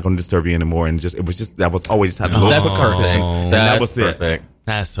 I'm not going to disturb you anymore. And that was always just had a little That's conversation. perfect. And That's that was perfect. it.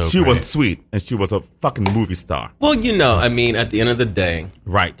 That's so She great. was sweet, and she was a fucking movie star. Well, you know, I mean, at the end of the day,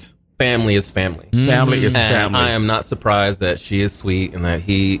 Right. family is family. Family is And family. I am not surprised that she is sweet and that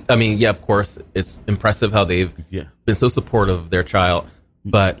of course, it's impressive how they've been so supportive of their child.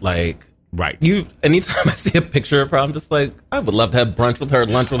 But like, right. Anytime I see a picture of her, I'm just like, I would love to have brunch with her,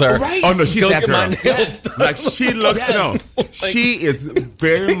 lunch with her. Right. Oh no, she's Go that get my girl. nails done. Like she looks, she is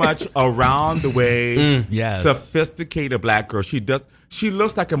very much around the way Yes. sophisticated black girl. She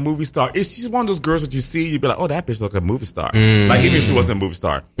looks like a movie star. She's one of those girls that you see, you'd be like, oh, that bitch looks like a movie star. Like even if she wasn't a movie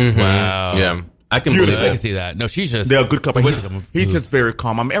star. Wow. Yeah. I can Beautiful. believe I it. can see that. No, she's just. They're a good couple. wisdom. He's just very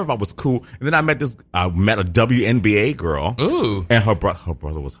calm. I mean, everybody was cool. And then I met a WNBA girl. Ooh. And her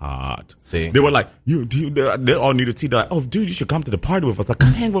brother was hot. See. They were like, they all needed tea. They're like, oh, dude, you should come to the party with us. Like,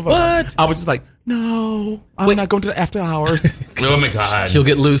 come hang with us. What? I was just like, no, I'm not going to the after hours. Oh my God. She'll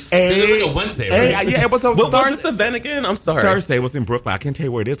get loose. It was like a Wednesday, right? Yeah, it was a What was Thursday. this event again? I'm sorry. Thursday was in Brooklyn. I can't tell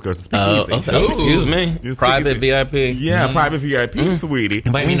you where it is, girls. Speak easy. Okay. Excuse me. You Private speak VIP. Yeah, private VIP, sweetie.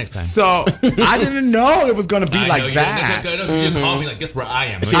 Invite me next time. So I didn't know it was going to be I know, like you that. You call me like, guess where I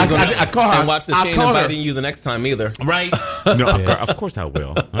am. She ain't gonna- I call her. And watch that I she ain't call her. inviting you the next time either. Right? No, of course I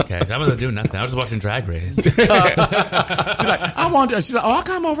will. Okay, I wasn't doing nothing. I was just watching Drag Race. She's like, I want to. She's like, oh, I'll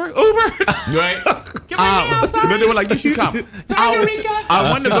come over. Uber. Right? No, they were like, you should come.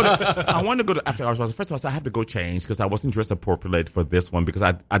 I wanted to go to after hours. First of all, I said, I have to go change because I wasn't dressed appropriately for this one because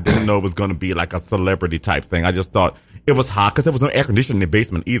I didn't know it was going to be like a celebrity type thing. I just thought it was hot because there was no air conditioning in the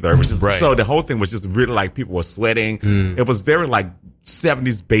basement either. It was just, so the whole thing was just really like people were sweating. It was very like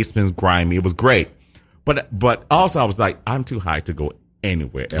 70s basements grimy. It was great. But also I was like, I'm too high to go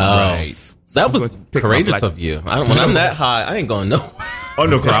anywhere else. Right. So That I'm was gonna take my courageous black- of you. When I'm that high, I ain't going nowhere. Oh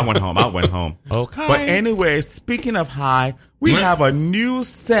no, girl, I went home. Okay. But anyway, speaking of high, we have a new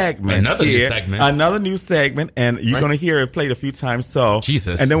segment Another new here. segment. Another new segment, and you're gonna hear it played a few times. So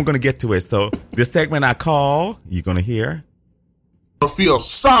Jesus. and then we're gonna get to it. So the segment I call, you're gonna hear. Feel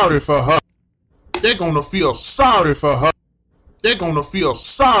sorry for her. They're gonna feel sorry for her. They're gonna feel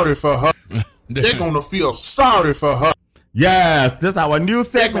sorry for her. They're gonna feel sorry for her. Yes, this is our new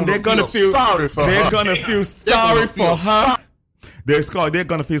segment. They're gonna feel sorry for her. They're gonna feel sorry for her. They're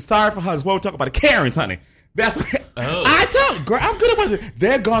gonna feel sorry for her. That's what we're talking about. The Karens, honey. That's what I told girl. I'm good about it.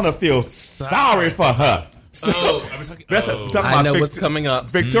 They're gonna feel sorry for her. So, are we talking? that's talking I about know what's coming up.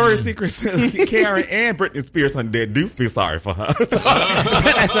 Victoria's Secret, Karen, and Britney Spears, honey, they do feel sorry for her. So,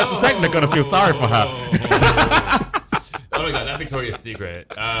 that's not the second they're gonna feel sorry for her. Oh my God, that Victoria's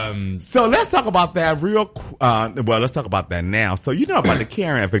Secret. So let's talk about that let's talk about that now. So you know about the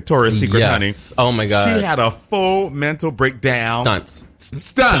Karen at Victoria's Secret, Yes. honey. Oh my God. She had a full mental breakdown. Stunts.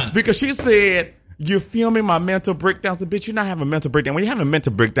 Stunts. Because she said, you're filming my mental breakdowns. So, bitch, you're not having a mental breakdown. When you have a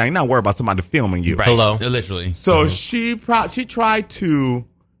mental breakdown, you're not worried about somebody filming you. Right. Hello. Literally. So she tried to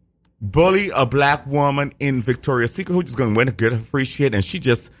bully a black woman in Victoria's Secret who just going to win to get her free shit, and she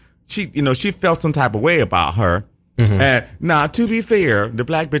felt some type of way about her. And now, to be fair, the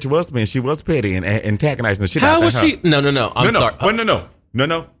black bitch was mean. She was petty and antagonizing the shit out of her. How was she? No. I'm sorry.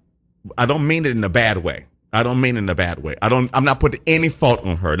 No. I don't mean it in a bad way. I'm not putting any fault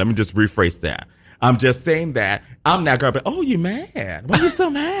on her. Let me just rephrase that. I'm just saying that I'm not gonna be, oh, you mad? Why are you so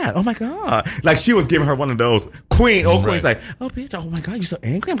mad? Oh my God. Like she was giving her one of those queen's like, oh bitch, oh my God, you so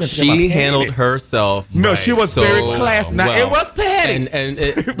angry. I'm gonna get my She head. handled herself. No, she was so very classy. Now well. it was petty. And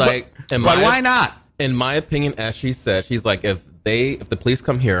it like but why not? In my opinion, as she said, she's like, if the police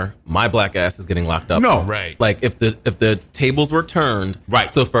come here, my black ass is getting locked up. No. Right. Like if the tables were turned. Right.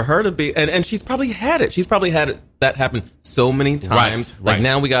 So for her to be and she's probably had it. She's probably had it that happen so many times. Right. Like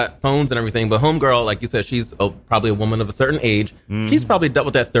now we got phones and everything, but homegirl, like you said, she's probably a woman of a certain age. She's probably dealt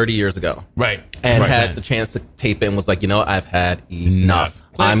with that 30 years ago. Right. And Right. had the chance to tape it and was like, I've had enough.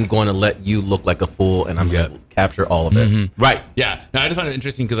 I'm going to let you look like a fool and I'm going to capture all of it. Right. Yeah. No, I just found it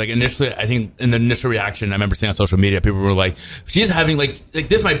interesting because, like, initially, I think in the initial reaction, I remember seeing on social media, people were like, she's having, like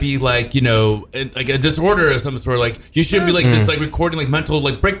this might be, like, like a disorder of some sort. Like, you shouldn't be, like, just, like, recording, like, mental,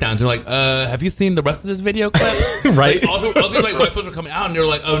 like, breakdowns. And they're like, have you seen the rest of this video clip? Right. Like, all these, like, white folks were coming out and they were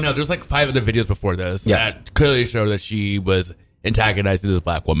like, oh, no, there's, like, 5 other videos before this that clearly show that she was antagonizing this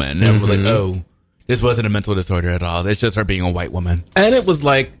black woman. And everyone was like, oh, this wasn't a mental disorder at all. It's just her being a white woman. And it was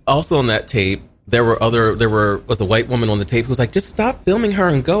like, also on that tape, was a white woman on the tape who was like, just stop filming her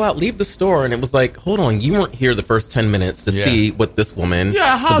and go out, leave the store. And it was like, hold on, you weren't here the first 10 minutes to see what this woman,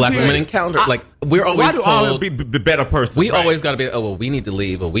 the black woman encountered. Like, we're always why do told. I be the better person? We always got to be, we need to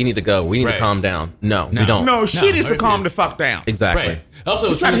leave, or we need to go, we need to calm down. No, we don't. No, she needs to calm the fuck down. Exactly. Right.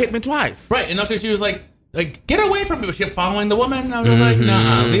 Also, She tried to hit me twice. Right. And also, she was like, get away from me. But she kept following the woman. I was like,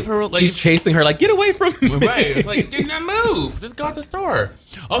 nah, leave her. Like, she's chasing her, like, get away from me. Right. It's like, do not move. Just go out the store.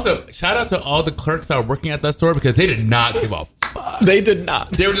 Also, shout out to all the clerks that were working at that store because they did not give a fuck. They did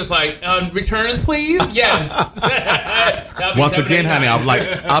not. They were just like, returns, please? Yes. Once again, honey, I'm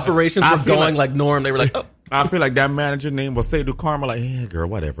like, operations were going like Norm. They were like, oh. I feel like that manager name was Seydou Karma. Like, yeah, girl,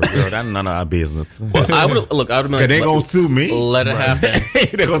 whatever, girl. That's none of our business. Well, I would have been like, they gonna sue me. Let it happen.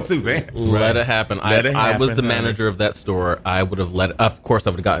 They gonna sue them. Let it happen. I was the honey. manager of that store. I would have of course,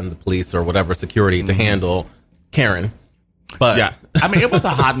 I would have gotten the police or whatever security to handle Karen. But yeah, I mean, it was a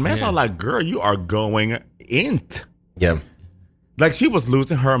hot mess. I was like, girl, you are going int. Yeah. Like, she was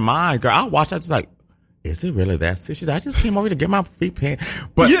losing her mind, girl. I watched. I was like, is it really that serious? She's like, I just came over to get my feet painted.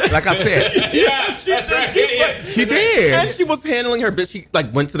 But like I said, she did. And she was handling her, but she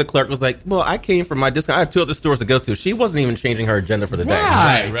like went to the clerk, was like, well, I came from my discount. I have 2 other stores to go to. She wasn't even changing her agenda for the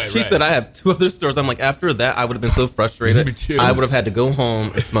day. Right. She said, I have 2 other stores. I'm like, after that, I would have been so frustrated. Me too. I would have had to go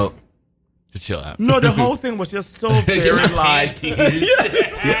home and smoke. To chill out. No, the whole thing was just so very like.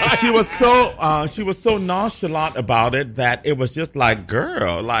 Yeah, she was so nonchalant about it that it was just like,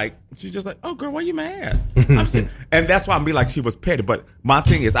 girl, like she's just like, oh, girl, why you mad? And that's why I'm be like, she was petty. But my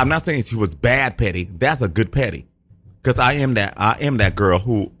thing is, I'm not saying she was bad petty. That's a good petty, because I am that girl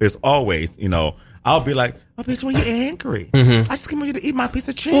who is always, I'll be like, oh, bitch, why you angry? I just came here to eat my piece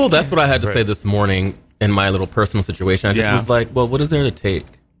of chicken. Well, that's what I had to say this morning in my little personal situation. I just was like, well, what is there to take?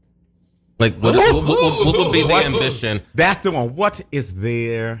 Like, what would be the ambition? That's the one. What is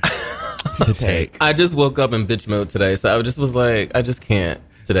there to take? I just woke up in bitch mode today, so I just was like, I just can't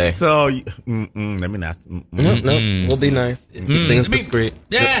today. So, let me not. No, we'll be nice. Keep things discreet.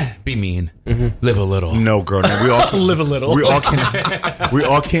 Yeah, be mean. Live a little. No, girl. No, we all can live a little. We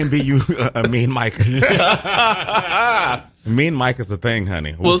all can be you, mean Mike. Mean Mike is the thing,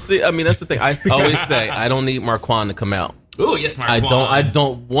 honey. Well, see, I mean, that's the thing. I always say I don't need Marquand to come out. Oh yes, Marquand. I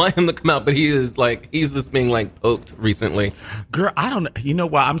don't want him to come out, but he's just being like poked recently. Girl, I don't. You know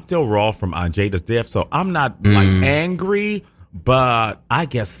what? I'm still raw from Jada's death, so I'm not like angry, but I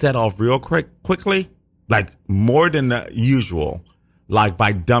get set off real quickly, like more than usual, like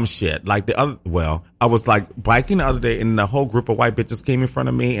by dumb shit. Like I was like biking the other day, and the whole group of white bitches came in front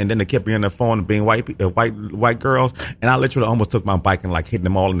of me, and then they kept being on their phone and being white girls, and I literally almost took my bike and like hitting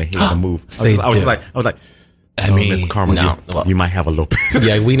them all in the head to move. I was like. I mean, Miss Karma, you might have a little bit.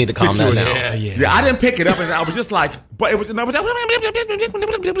 Yeah, we need to calm that down. Yeah, I didn't pick it up, and I was just like, but it was, but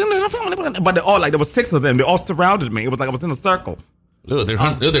they all like there was 6 of them. They all surrounded me. It was like I was in a circle. Ooh, they're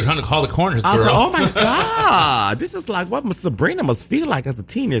trying to call the corners. I was like, oh my God, this is like what Sabrina must feel like as a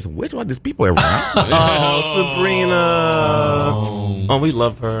teenager. Which one of these people around? Oh, Sabrina. Oh, we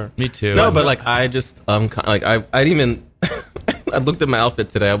love her. Me too. No, but like I just like I didn't even. I looked at my outfit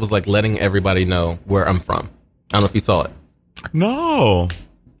today. I was like letting everybody know where I'm from. I don't know if you saw it. No.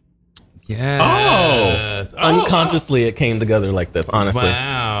 Yeah. Unconsciously, it came together like this, honestly.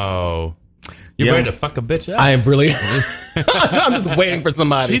 Wow. You're ready to fuck a bitch up? I am really. I'm just waiting for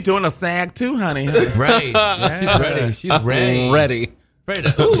somebody. She's doing a sag too, honey. Right. Yeah. She's ready. She's ready. Ready. Ready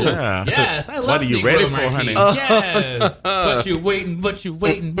to, ooh, Yeah. yes, I love What are you Negro ready for, Marquis. honey? Yes. What you waiting, what you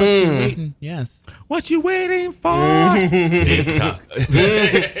waiting, what you waiting. Yes. What you waiting for? TikTok.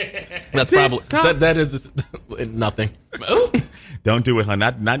 That's probably that is nothing. Ooh. Don't do it, honey.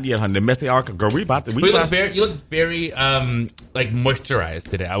 Not yet, honey. The messy arc, girl. We about to. You look very like moisturized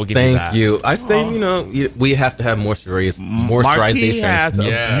today. I will give you Thank that. you. I stay. You know, we have to have Marquis moisturization. has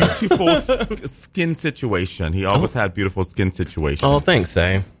a beautiful skin situation. He always had beautiful skin situation. Oh, thanks,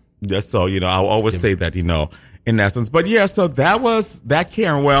 Say. Yeah, so I'll always say that, in essence. But yeah, so that was that,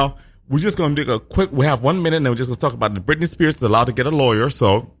 Karen. Well, we're just gonna do a quick. We have 1 minute, and then we're just gonna talk about the Britney Spears is allowed to get a lawyer.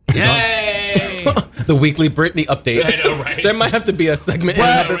 So Yay! The weekly Britney update. I know, right? There might have to be a segment.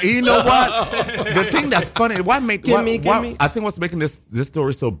 Well, you know what? The thing that's funny, Give me. I think what's making this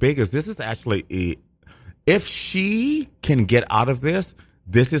story so big is this is actually if she can get out of this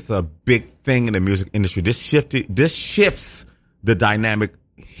is a big thing in the music industry. This shifts the dynamic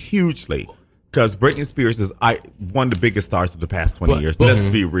hugely. Because Britney Spears is one of the biggest stars of the past 20 years. Let's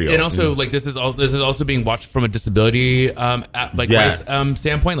be real. And also, like this is also being watched from a disability rights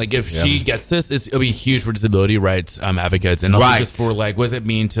standpoint. Like if she gets this, it'll be huge for disability rights advocates, and also just for like what does it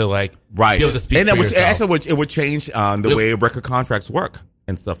mean to like be able to speak and for yourself. yourself. It would change the way record contracts work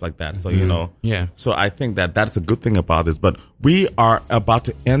and stuff like that. So Yeah. So I think that's a good thing about this. But we are about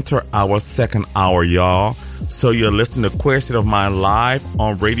to enter our second hour, y'all. So you're listening to Queer State of Mind live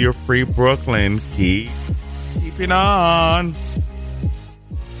on Radio Free Brooklyn. Keeping on.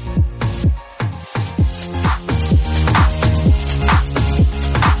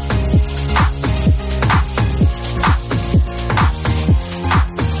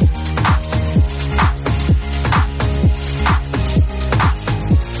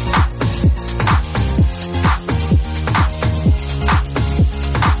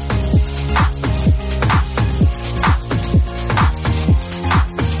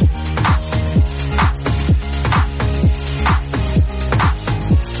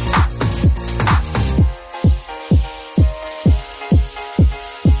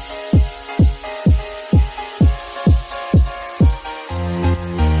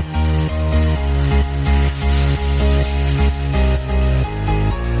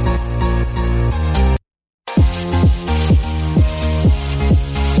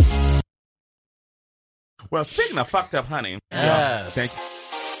 Well, speaking of fucked up, honey. Yes. Thank you.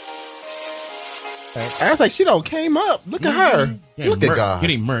 I was like, she don't came up. Look at her. Look at God.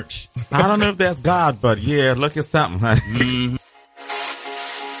 Getting merch. I don't know if that's God, but yeah, look at something, honey.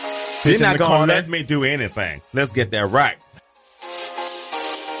 He's not going to let me do anything. Let's get that right.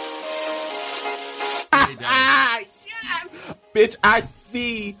 Yes. Bitch, I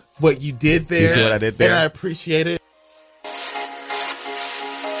see what you did there. You see what I did there? And I appreciate it.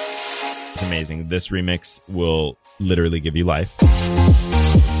 It's amazing. This remix will literally give you life.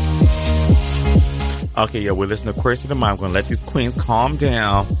 Okay, yeah, we're listening to Queer State of Mind. I'm going to let these queens calm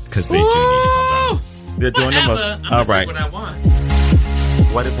down. Because they do need to calm down. They're doing the most. I'm All gonna right. do what I want.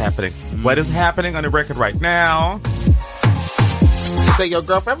 What is happening? What is happening on the record right now? You say your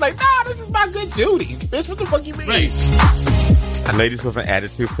girlfriend. I'm like, nah, this is my good Judy. Bitch, what the fuck you mean? Right. Ladies with an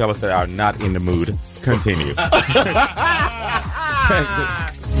attitude, fellas that are not in the mood, continue.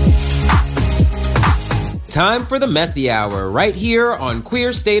 Time for the Messy Hour, right here on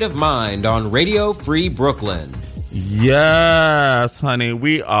Queer State of Mind on Radio Free Brooklyn. Yes, honey.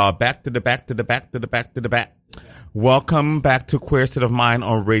 We are back to the back. Welcome back to Queer State of Mind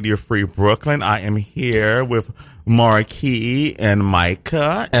on Radio Free Brooklyn. I am here with Marquis and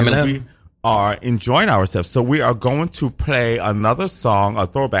Micah. And we are enjoying ourselves. So we are going to play another song, a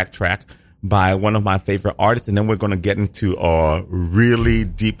throwback track by one of my favorite artists. And then we're going to get into a really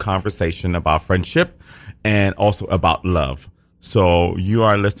deep conversation about friendship and also about love. So you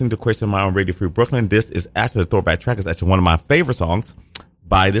are listening to Queer State of Mind on Radio Free Brooklyn. This is actually the throwback track. It's actually one of my favorite songs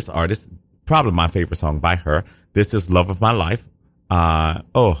by this artist. Probably my favorite song by her. This is Love of My Life. I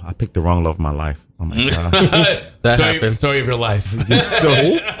picked the wrong Love of My Life. Oh my God. That happens. Story of your life.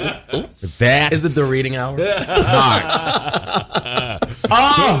 That is it the reading hour?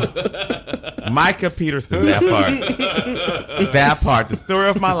 Micah Peterson, that part. That part. The story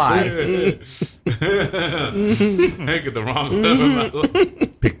of my life. Pick the wrong love of my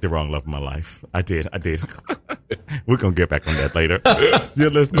life. Picked the wrong love of my life. I did. We're going to get back on that later. You're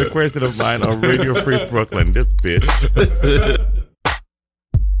listening to Queer State of Mind on Radio Free Brooklyn. This bitch.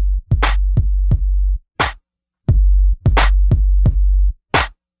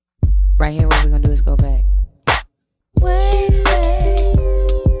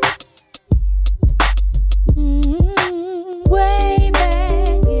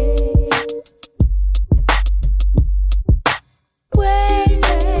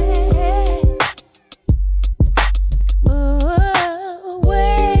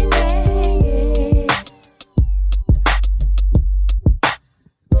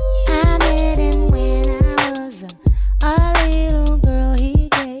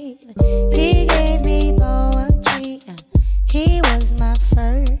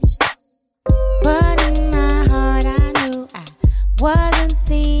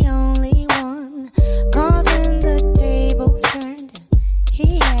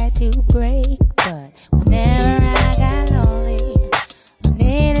 tried to break, but whenever I got lonely, I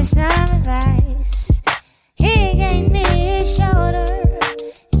needed some advice. He gave me his shoulder.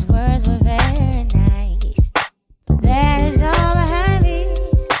 His words were very nice, but that is all behind me.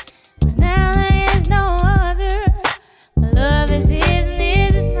 'Cause now there is no other. My love is his and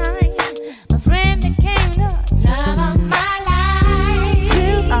his is mine. My friend became the love of my life.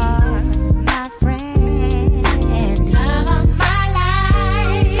 You are my friend, love of my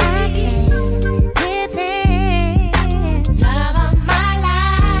life. I can't depend, love of my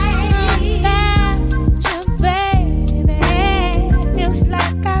life. Without you, baby, it feels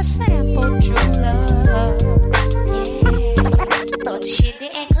like I sampled true love. Yeah, thought the shit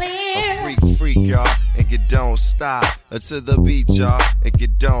didn't clear. A freak, y'all, and you don't stop. To the beat, y'all, and you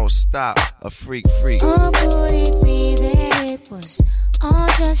don't stop. A freak. Or could it be that it was all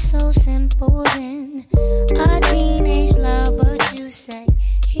just so simple then? A teenage love, but you say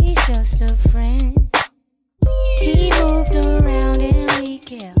he's just a friend. He moved around and we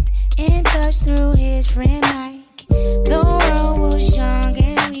kept in touch through his friend Mike. The world was young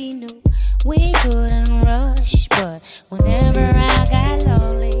and we knew we couldn't rush, but whenever I got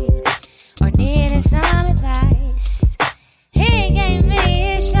lonely or needed some advice, he gave me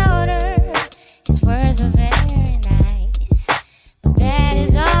his shoulder. His words were very nice, but that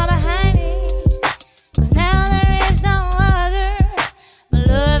is all behind me. 'Cause now there is no other. My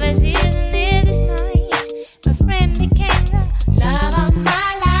love is his and his is mine. My friend became the love of my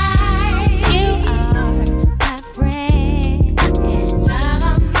life. You are my friend, love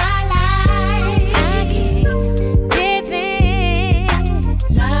of my life. I can't depend,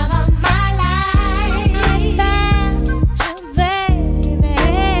 love of my life. Without you, baby,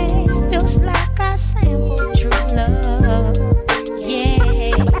 it feels like I sampled true love.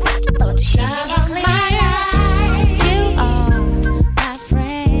 Yeah, thought the shit didn't clear. You are my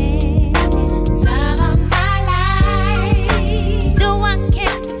friend, love of my life. Do I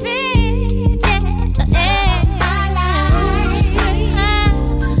can't depend, yeah, love of my life. Without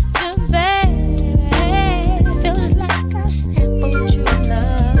you, baby, it feels like I sampled true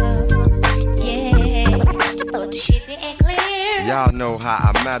love. Yeah, thought the shit didn't clear. Y'all know how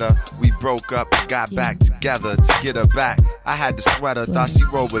I met her. We broke up, got back together to get her back. I had the sweater, thought she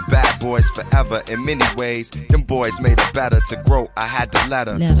rolled with bad boys forever. In many ways, them boys made her better. To grow, I had to let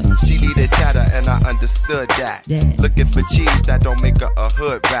her. She needed cheddar, and I understood that. Looking for cheese that don't make her a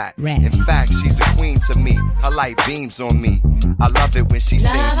hood rat. In fact, she's a queen to me. Her light beams on me. I love it when she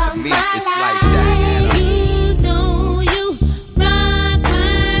sings to me. It's like that. You know you rock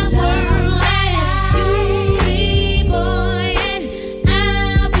my world, and you be boy and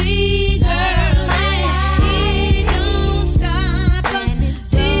I'll be girl, and it don't stop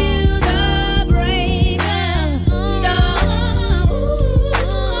till the break of dawn.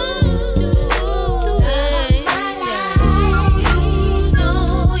 You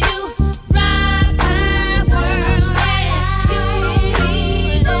know you rock my world, and you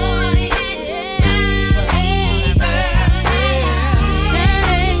be boy and I'll be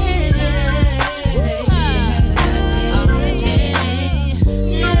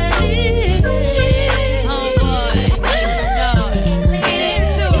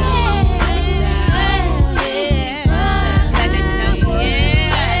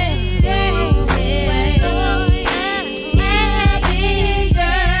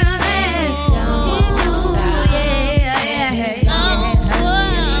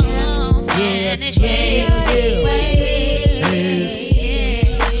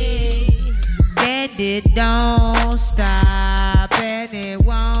That it don't stop and it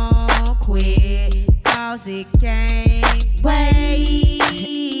won't quit, 'cause it can't wait.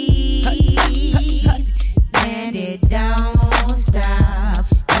 And it don't stop,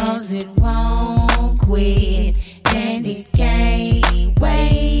 'cause it won't quit, and it can't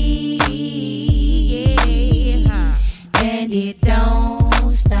wait. And it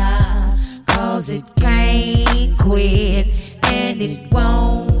don't stop, 'cause it can't quit, and it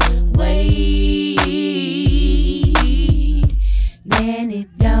won't wait. And it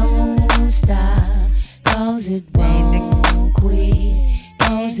don't stop, 'cause it won't quit,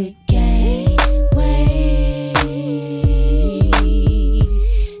 'cause it can't wait.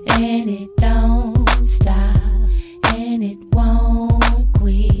 And it don't stop, and it won't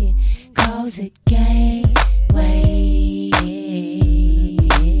quit, 'cause it can't wait.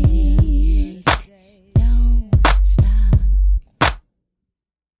 Don't stop.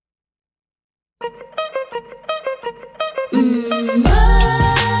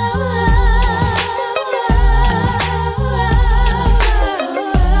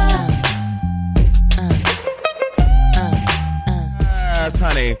 Yes,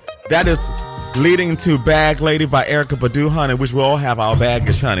 honey. That is leading to Bag Lady by Erykah Badu, honey, which we all have our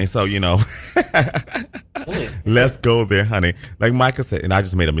baggage, honey. So, you know, let's go there, honey. Like Micah said, and I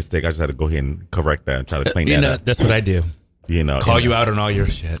just made a mistake. I just had to go ahead and correct that and try to clean that up. That's what I do. You know, call you out on all your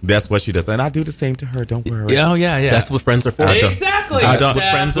shit. That's what she does, and I do the same to her. Don't worry. Oh yeah. That's what friends are for. Exactly. That's what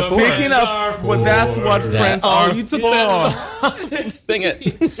friends are for. Speaking of, well, that's what friends are for. Sing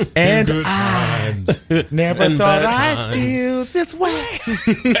it. And I never thought I'd feel this way.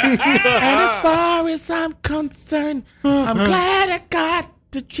 And as far as I'm concerned, I'm glad I got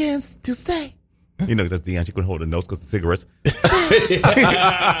the chance to say. You know, that's Deion. She couldn't hold her nose because of cigarettes.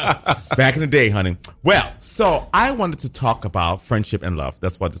 Back in the day, honey. Well, so I wanted to talk about friendship and love.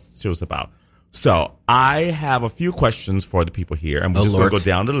 That's what this show's about. So I have a few questions for the people here, and we're just going to go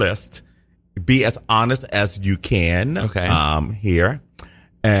down the list. Be as honest as you can. Okay. Here.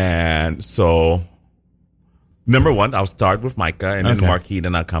 And so, number one, I'll start with Micah, and then Marquis,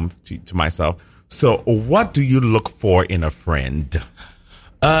 then I'll come to myself. So, what do you look for in a friend?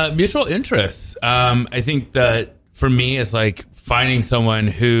 Mutual interests. I think that for me, it's like finding someone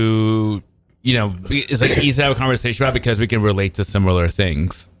who, you know, is like easy to have a conversation about because we can relate to similar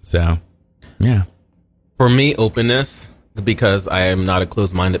things. So, yeah. For me, openness, because I am not a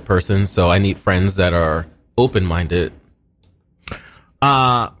closed-minded person, so I need friends that are open-minded.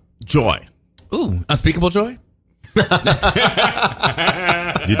 Joy. Ooh, unspeakable joy? You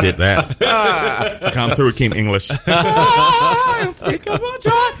did that. Come through, King English. Unspeakable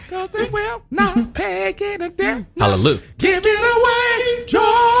joy, because it will not take it a day. Hallelujah. Give it away, joy.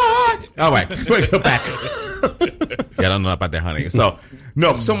 All right, we'll go back. Yeah, I don't know about that, honey. So,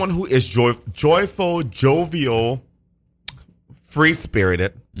 no, someone who is joyful, jovial,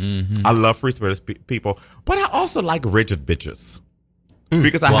 free-spirited. Mm-hmm. I love free-spirited people. But I also like rigid bitches.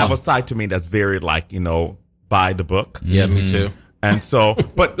 Because I have a side to me that's very, like, you know, by the book. Yeah, me too. And so,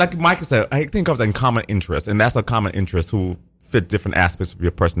 but like Micah said, I think of that common interest, and that's a common interest who fit different aspects of your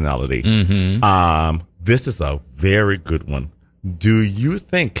personality. Mm-hmm. This is a very good one. Do you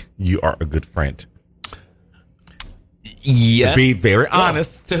think you are a good friend? Yes. To be very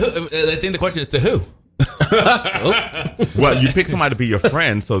honest. To who? I think the question is to who? Well, you pick somebody to be your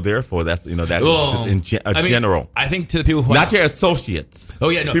friend, so therefore that's, you know, that is just in general. I think to the people who not your associates. Oh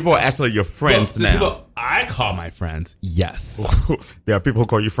yeah, no. People are actually your friends now. People I call my friends, yes. There are people who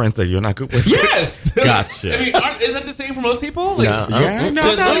call you friends that you're not good with. Yes, gotcha. I mean, is that the same for most people? Like, no, I'm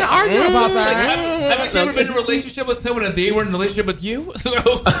not arguing about that. I've actually never been in a relationship with someone and they weren't in a relationship with you. So,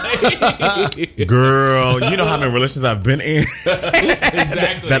 girl, you know how many relationships I've been in.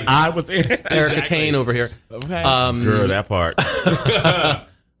 Exactly. That I was in. Erica Kane over here. Okay. Girl, that part.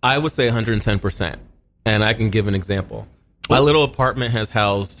 I would say 110%. And I can give an example. My little apartment has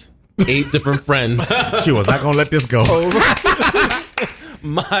housed 8 different friends. She was not going to let this go.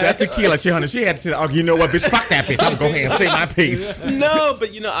 That tequila, she had to say, oh, you know what, bitch, fuck that bitch. I'm going to go ahead and say my piece. No,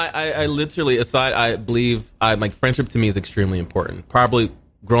 but, you know, I literally, I believe, like, friendship to me is extremely important. Probably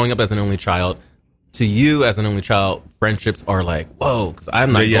growing up as an only child, to you as an only child, friendships are like, whoa, because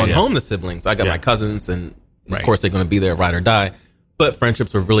I'm not going home to siblings. I got my cousins, and of course they're going to be there, ride or die. But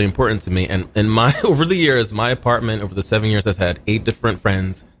friendships were really important to me. And over the years, my apartment, over the 7 years, has had 8 different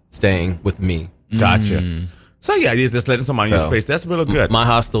friends staying with me. Gotcha. So yeah, just letting somebody in your space. That's really good. My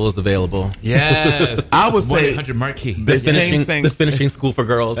hostel is available. Yes. I would say 1-800 Marquee. The finishing school for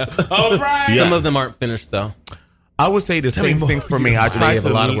girls. All right. Yeah. Some of them aren't finished though. I would say the same thing for me. I have a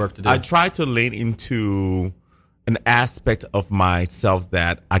lot of work to do. I try to lean into an aspect of myself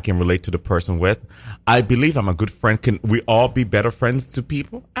that I can relate to the person with. I believe I'm a good friend. Can we all be better friends to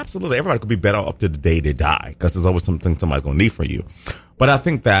people? Absolutely. Everybody could be better up to the day they die, because there's always something somebody's going to need from you. But I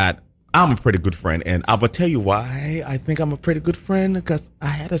think that I'm a pretty good friend, and I will tell you why I think I'm a pretty good friend, because I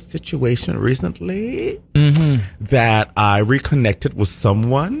had a situation recently that I reconnected with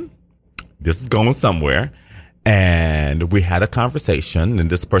someone. This is going somewhere. And we had a conversation, and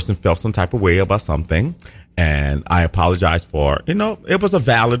this person felt some type of way about something. And I apologized for, it was a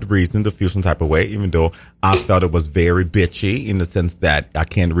valid reason to feel some type of way, even though I felt it was very bitchy in the sense that I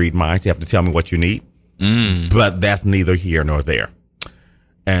can't read minds. You have to tell me what you need. But that's neither here nor there.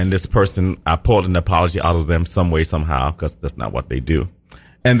 And this person, I pulled an apology out of them some way, somehow, because that's not what they do.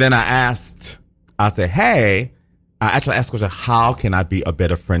 And then I said, hey, I actually asked the question, how can I be a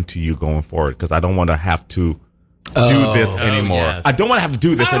better friend to you going forward? Because I don't want to have to do this anymore. Yes. I don't want to have to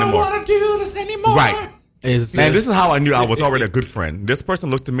do this anymore. I don't want to do this anymore. Right. And this is how I knew I was already a good friend. This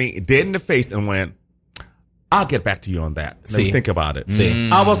person looked at me dead in the face and went, I'll get back to you on that. Let me See. think about it. See.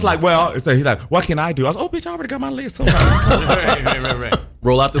 I was like, well, so he's like, what can I do? I was, oh, bitch, I already got my list. So right.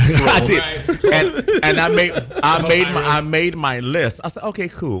 Roll out the scroll. I did. And I made my list. I said, okay,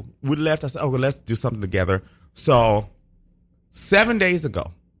 cool. We left. I said, oh, well, let's do something together. So 7 days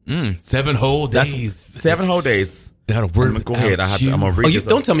ago. 7 whole days. 7 whole days. Got a word. Go ahead. I'm gonna read this.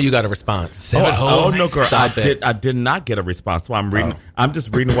 Don't tell me you got a response. Oh no, girl! Stop it. I did not get a response. So I'm reading. I'm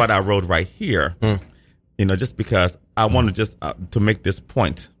just reading what I wrote right here. You know, just because I want to just to make this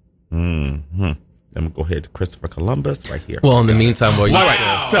point. Mm-hmm. Let me go ahead to Christopher Columbus right here. Well, in the meantime, while you all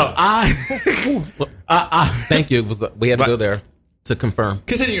right. So I thank you. We had to go there to confirm.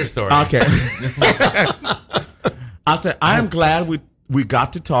 Continue your story. Okay. I said I am glad we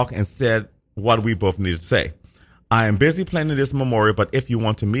got to talk and said what we both needed to say. I am busy planning this memorial, but if you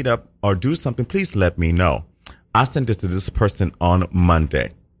want to meet up or do something, please let me know. I sent this to this person on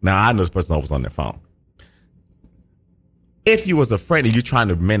Monday. Now, I know this person was on their phone. If you was a friend and you're trying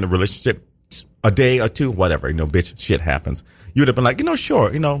to mend a relationship a day or two, whatever, you know, bitch, shit happens. You would have been like, you know,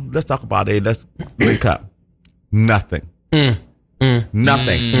 sure, you know, let's talk about it. Let's link up. Nothing.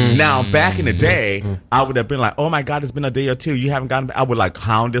 Nothing. Now, back in the day, I would have been like, oh my God, it's been a day or two. You haven't gotten back. I would like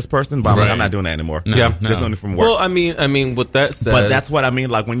hound this person, but I'm like, I'm not doing that anymore. No, There's no need for work. Well, I mean, with that said, But that's what I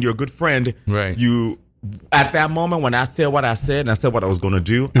mean. Like when you're a good friend, right? You at that moment when I said what I said and I said what I was going to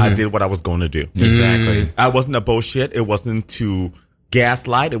do, I did what I was going to do. Exactly. I wasn't a bullshit. It wasn't to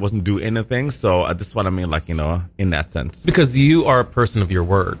gaslight. It wasn't do anything. So this is what I mean. Like, you know, in that sense, because you are a person of your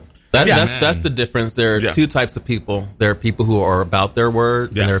word. That's the difference. There are two types of people. There are people who are about their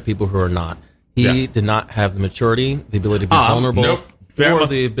word, and there are people who are not. He did not have the maturity, the ability to be vulnerable, or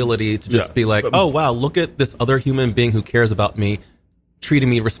the ability to just be like, oh, wow, look at this other human being who cares about me, treating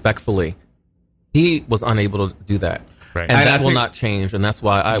me respectfully. He was unable to do that. Right. And that will not change, and that's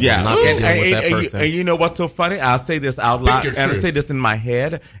why I will not be dealing with that person. And you know what's so funny? I'll say this out loud, and I say this in my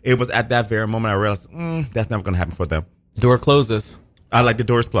head. It was at that very moment I realized, that's never going to happen for them. Door closes. I like the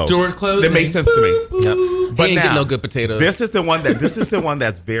doors closed. Doors closed. They made sense to me. Yep. But he ain't getting no good potatoes. This is the one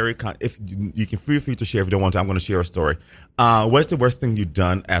that's very. If you can feel free to share if you don't want to, I'm going to share a story. What's the worst thing you've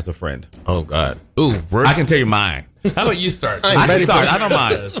done as a friend? Oh God. Ooh, I can tell you mine. How about you start? I can start. I don't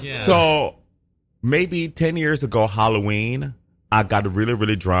mind. Yeah. So maybe 10 years ago, Halloween, I got really,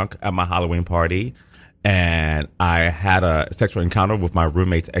 really drunk at my Halloween party, and I had a sexual encounter with my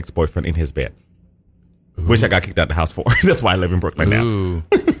roommate's ex-boyfriend in his bed. Which I got kicked out of the house for. That's why I live in Brooklyn now.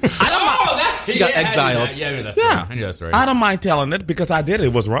 She got exiled. I knew that story. I don't mind telling it because I did it.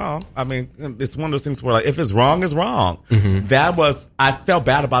 It was wrong. I mean, it's one of those things where like, if it's wrong, it's wrong. I felt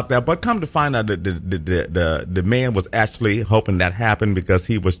bad about that. But come to find out that the man was actually hoping that happened because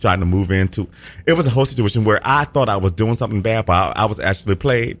he was trying to move into, it was a whole situation where I thought I was doing something bad, but I was actually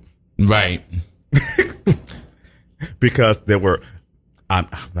played. Right. Because there were, I'm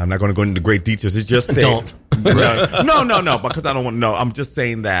not going to go into great details. It's just saying. Don't. No, because I don't want to know. I'm just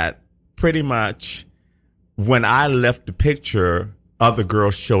saying that pretty much when I left the picture, other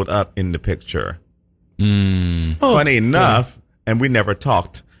girls showed up in the picture. Funny enough, and we never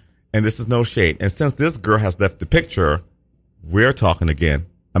talked. And this is no shade. And since this girl has left the picture, we're talking again.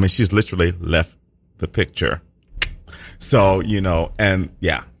 I mean, she's literally left the picture. So, you know, and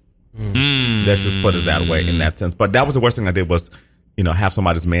yeah. Let's just put it that way in that sense. But that was the worst thing I did was, you know, have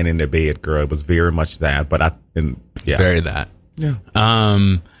somebody's man in their bed, girl. It was very much that. But very that. Yeah.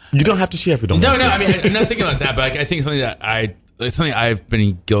 You don't have to share if you don't want to. No, I mean, I'm not thinking like that, but I think something that I've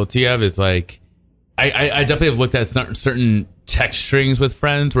been guilty of is like, I definitely have looked at certain text strings with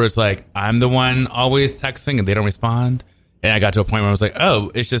friends where it's like, I'm the one always texting and they don't respond. And I got to a point where I was like, oh,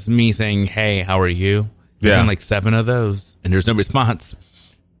 it's just me saying, hey, how are you? There's been like 7 of those and there's no response.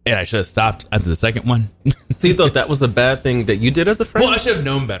 And I should have stopped after the second one. So you thought that was a bad thing that you did as a friend? Well, I should have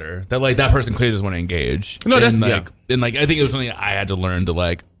known better. That like that person clearly doesn't want to engage. No, that's and like I think it was something I had to learn to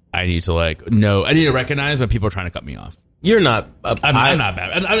like. I need to recognize when people are trying to cut me off. You're not. I'm not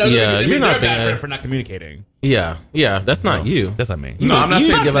bad. You're not bad for not communicating. Yeah, that's not you. That's not me. No, I'm not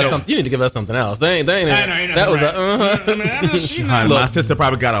saying you need to give us something else. That was my sister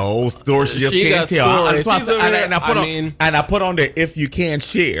probably got an old story. She just can't tell. And I put on there if you can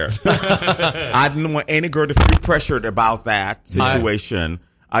share. I didn't want any girl to feel pressured about that situation.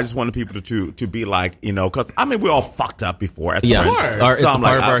 I just wanted people to be like, you know, because I mean we're all fucked up before. It's part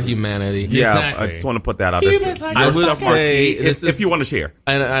of our humanity. Yeah, exactly. I just want to put that out there. I would say if you want to share,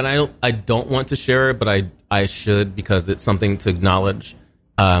 and I don't want to share it, but I should because it's something to acknowledge.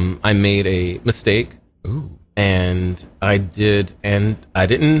 I made a mistake, and I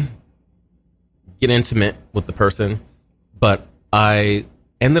didn't get intimate with the person, but I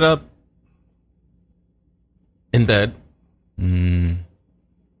ended up in bed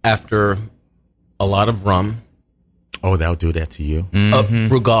after a lot of rum. Oh, that'll do that to you.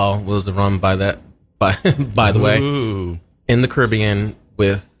 Brugal was the rum by the way, in the Caribbean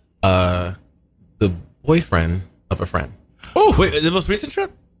with the boyfriend of a friend. Oh, wait, the most recent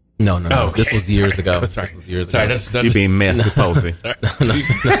trip? No. Oh, okay. This was years ago. Sorry. This was years Sorry, ago. that's You being messy, posy.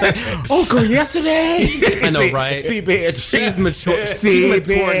 Oh, girl, yesterday. I know, right? See, bitch. She's mature. See, She's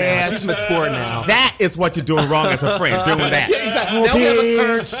mature now. bitch. She's mature now. That is what you're doing wrong as a friend, doing that. Yeah, exactly. Oh, Now we have a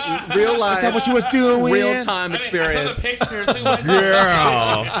bitch. real life. Is that what you was doing? Real time experience. Pictures.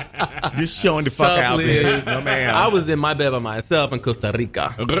 Girl. You're showing the fuck out, Please. bitch. No, man. I was in my bed by myself in Costa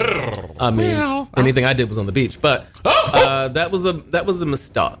Rica. I mean, Well, anything I did was on the beach, but that was a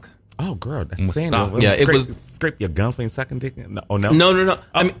mistake. Oh, girl, that's Must saying stop. that. Yeah, it was- Scrape your gun for your second dick? No, oh, no? No.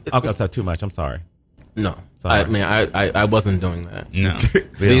 I Oh, mean, okay, that's too much. I'm sorry. no. Sorry. I wasn't doing that. No.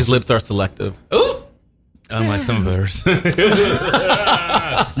 These lips are selective. Ooh. Unlike some of hers.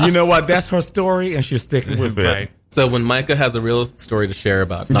 You know what? That's her story, and she's sticking with it. Right. So when Micah has a real story to share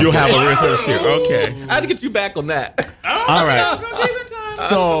about, You have a real shit. Okay. I had to get you back on that. All right.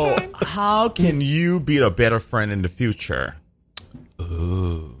 So, how can you be a better friend in the future?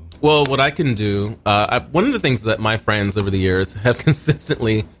 Well, what I can do, one of the things that my friends over the years have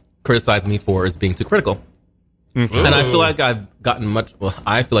consistently criticized me for is being too critical. Okay. And I feel like I've gotten much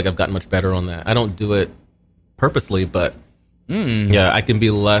better on that. I don't do it purposely, but yeah, I can be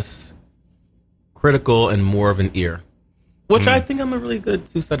less critical and more of an ear. Which I think I'm a really good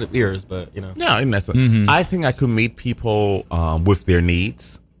two set of ears, but you know. No, and that's I think I could meet people with their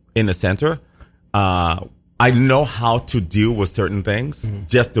needs in the center. I know how to deal with certain things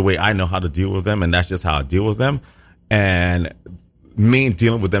just the way I know how to deal with them, and that's just how I deal with them. And me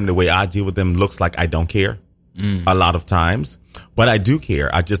dealing with them the way I deal with them looks like I don't care a lot of times, but I do care.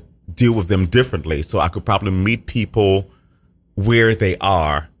 I just deal with them differently. So I could probably meet people where they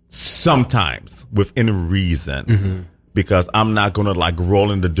are sometimes within reason. Because I'm not going to like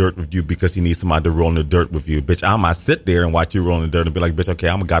roll in the dirt with you because you need somebody to roll in the dirt with you. Bitch, I might sit there and watch you roll in the dirt and be like, bitch, okay,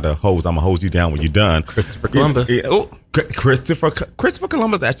 I'm going to hose you down when you're done. Christopher Columbus. Christopher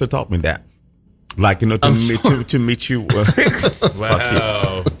Columbus actually taught me that. Like, you know, to meet you.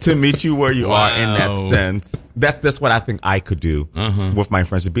 Wow. To meet you where you are in that sense. That's what I think I could do with my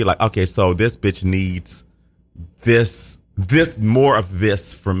friends. To be like, okay, so this bitch needs this more of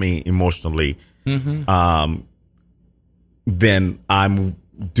this for me emotionally. Than I'm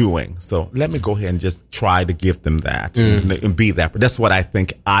doing. So let me go ahead and just try to give them that and be that. But that's what I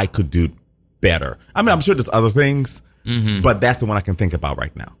think I could do better. I mean, I'm sure there's other things, but that's the one I can think about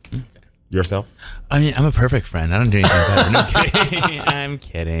right now. Yourself? I mean, I'm a perfect friend. I don't do anything better. No kidding. I'm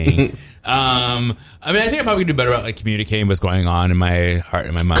kidding. I mean, I think I probably could do better about like communicating what's going on in my heart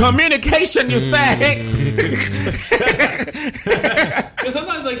and my mind. Communication, you say? Because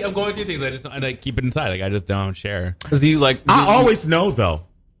sometimes, like, I'm going through things, I like keep it inside. Like, I just don't share. Because you like, I always know though.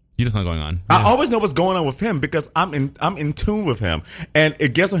 You just know what's going on. I always know what's going on with him because I'm in tune with him, and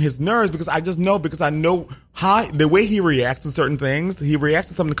it gets on his nerves because I know how the way he reacts to certain things. He reacts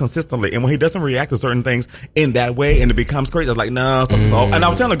to something consistently, and when he doesn't react to certain things in that way, and it becomes crazy, I'm like, no, something's off. And I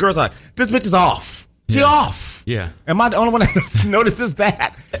was telling the girls like, this bitch is off. She off. Yeah. Am I the only one that notices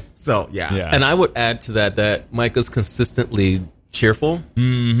that? So yeah. And I would add to that Micah's consistently cheerful,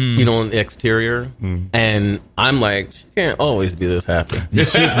 you know, on the exterior. And I'm like, she can't always be this happy.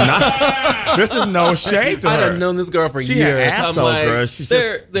 She's not. This is no shade to her. I done known this girl for She years. an asshole, I'm like, girl. She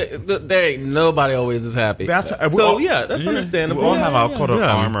there ain't nobody always is happy. That's that's understandable. We all have our coat of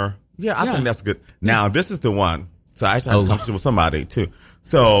armor. Yeah, I think that's good. Now, this is the one. So I actually have a conversation with somebody, too.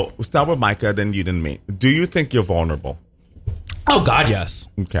 So we'll start with Micah, then you, then me. Do you think you're vulnerable? Oh, God, yes.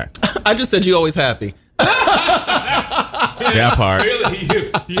 Okay. I just said you always happy. That part. Really?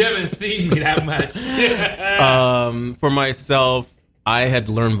 You haven't seen me that much. For myself, I had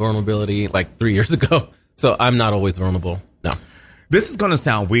learned vulnerability like 3 years ago. So I'm not always vulnerable. No. This is going to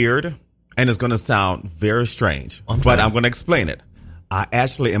sound weird, and it's going to sound very strange, but I'm going to explain it. I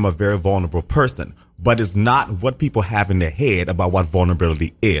actually am a very vulnerable person, but it's not what people have in their head about what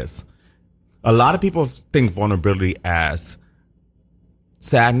vulnerability is. A lot of people think vulnerability as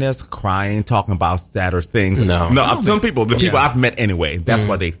sadness, crying, talking about sadder things. No, some people, the people I've met anyway, that's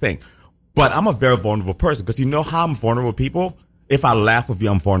what they think. But I'm a very vulnerable person because you know how I'm vulnerable with people? If I laugh with you,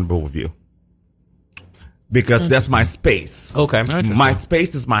 I'm vulnerable with you. Because that's my space. Okay. My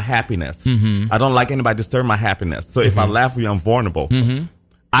space is my happiness. I don't like anybody disturbing my happiness. So if I laugh with you, I'm vulnerable.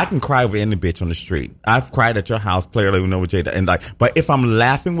 I can cry with any bitch on the street. I've cried at your house, clearly, with Jada, and like, but if I'm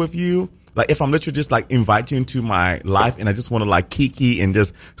laughing with you, Like if I'm literally just like invite you into my life and I just want to like kiki and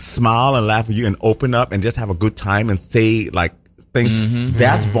just smile and laugh with you and open up and just have a good time and say like things,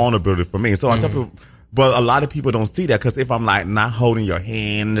 that's vulnerability for me. So I tell people, but a lot of people don't see that because if I'm like not holding your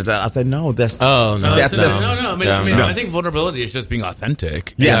hand, I say no. That's no. That's No. I think vulnerability is just being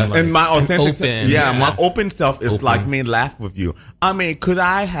authentic. Yes, And, and my authentic, open. my open self is like me laughing with you. I mean, could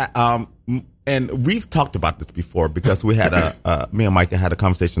I have? And we've talked about this before because we had me and Micah had a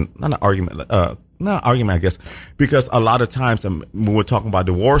conversation, not an argument, I guess, because a lot of times when we're talking about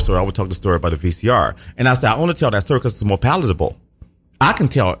the war story, I would talk the story about the VCR, and I said I want to tell that story because it's more palatable. I can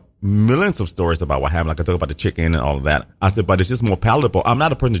tell millions of stories about what happened, like I talk about the chicken and all of that. I said, but it's just more palatable. I'm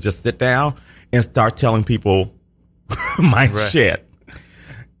not a person to just sit down and start telling people my shit.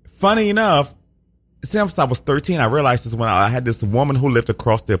 Funny enough, since I was 13, I realized this when I had this woman who lived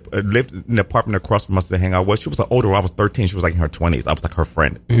lived in the apartment across from us to hang out with. She was older when I was 13. She was like in her 20s. I was like her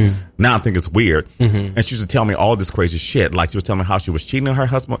friend. Now I think it's weird. And she used to tell me all this crazy shit. Like she was telling me how she was cheating on her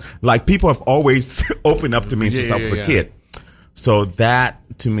husband. Like people have always opened up to me since I was a kid. So that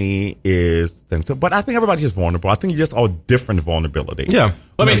to me is thing. So, but I think everybody's just vulnerable. I think you're just all different vulnerability. Yeah.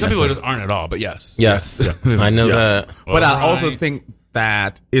 Well, I mean, some people just aren't at all, but yes. Yes. I know that. But I also think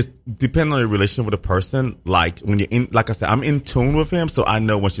that it's depending on your relationship with a person. Like when you're in, like I said, I'm in tune with him, so I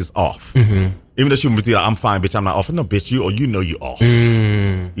know when she's off. Even though she would be like, I'm fine, bitch, I'm not off. No, bitch, you off.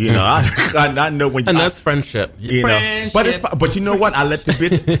 You know, I know when you, and that's friendship. You know, but you know what? I let the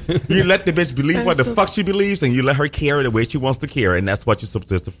bitch, you let the bitch believe what the fuck she believes, and you let her carry the way she wants to carry, and that's what you're supposed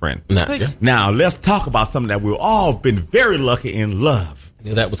to do as a friend. Now, let's talk about something that we've all been very lucky in love. I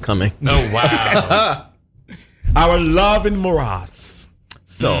knew that was coming. Oh, wow. Our love in morass.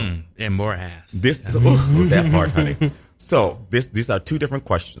 So, and more ass. This that part, honey. So, these are two different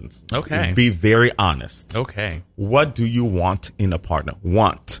questions. Okay. Be very honest. Okay. What do you want in a partner?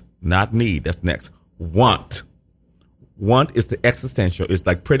 Want, not need. That's next. Want. Want is the existential. It's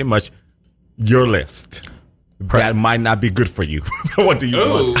like pretty much your list. That might not be good for you. What do you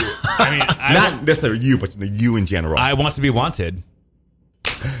want? I mean, not necessarily you, but you in general. I want to be wanted.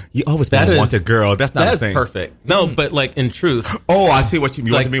 You always been a wanted girl. That's not a thing. Perfect. No, but like in truth. Oh, I see what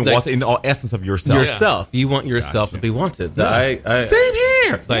you want to be like, wanted in the essence of yourself. Yourself. You want yourself to be wanted. Same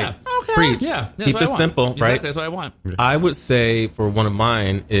here. Like, preach. Yeah. Keep it simple, right? Exactly. That's what I want. I would say for one of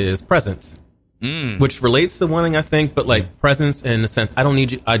mine is presence. Which relates to wanting, I think, but like presence in the sense, I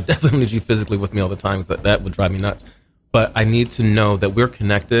definitely need you physically with me all the time, because that would drive me nuts. But I need to know that we're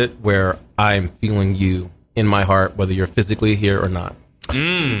connected, where I'm feeling you in my heart, whether you're physically here or not.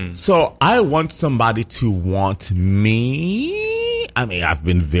 So I want somebody to want me. I mean, I've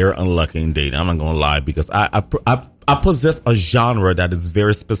been very unlucky in dating. I'm not going to lie, because I possess a genre that is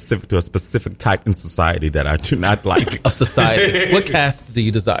very specific to a specific type in society that I do not like. Of society. What caste do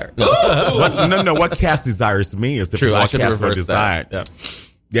you desire? No. What caste desires me is true. I should reverse reverse that.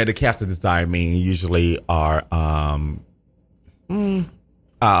 Yeah, the caste that desire me usually are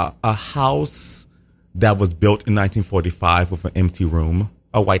a house that was built in 1945 with an empty room,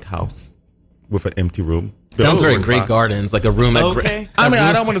 a white house with an empty room. Sounds very Great Gardens, like a room at I mean,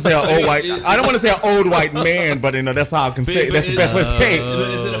 I don't want to say an old white. I don't want to say an old white man, but you know that's how I can say. That's the best way to say it.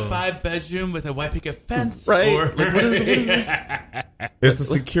 Is it a 5-bedroom with a white picket fence? Right. Or, like, what is it? It's a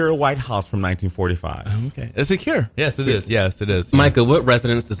secure white house from 1945. Okay, it's secure. Yes, it is. Yes, it is. Micah, what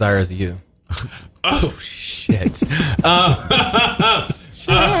residence desires you? Oh shit.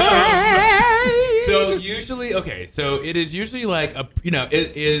 So usually, so it is usually like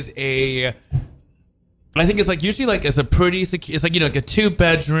it is a. I think it's like usually like it's a pretty secure. It's like like a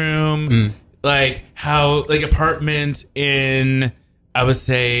 2-bedroom, like apartment in, I would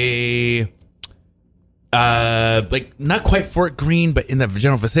say, like not quite Fort Greene, but in the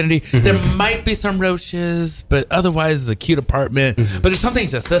general vicinity. There might be some roaches, but otherwise it's a cute apartment. But there's something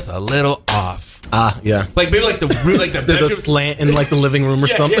just a little off. Yeah. Like maybe like the room, like the there's bedroom. a slant in like the living room or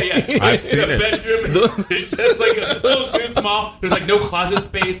something. Yeah. I've seen it. Bedroom, it's just like a little too small. There's like no closet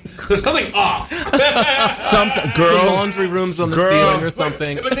space. There's something off. The laundry room's on the ceiling or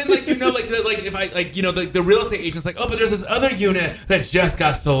something. But then if I the real estate agent's like, oh, but there's this other unit that just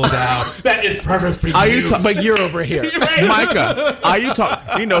got sold out. That is perfect for you. But you're over here. Right. Micah, are you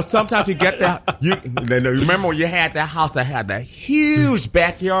talking? Sometimes you get that. You remember when you had that house that had that huge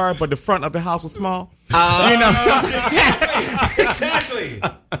backyard, but the front of the house was small?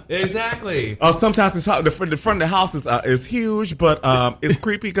 Exactly. Sometimes the front of the house is huge, but it's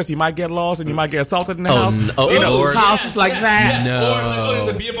creepy because you might get lost and you might get assaulted in the house. Lord. Houses like that. No. Or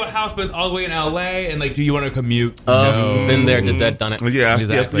it's a beautiful house, but it's all the way in LA, and like, do you want to commute? No. Been there, did that, done it. Yeah,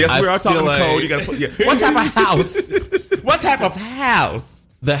 exactly. Yes, we are talking code. You gotta put. Yeah. What type of house? What type of house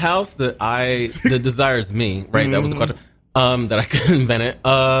The house that desires me, right? That was the question. That I could invent it.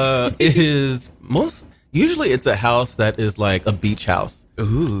 Usually it's a house that is like a beach house.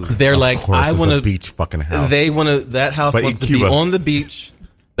 Ooh. They're like, I want a beach fucking house. That house But wants in to be Cuba. on the beach.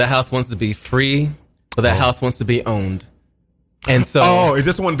 That house wants to be free, but that house wants to be owned. And so, it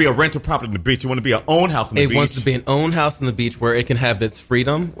doesn't want to be a rental property on the beach. You want to be an own house on the beach. It wants to be an own house on the beach where it can have its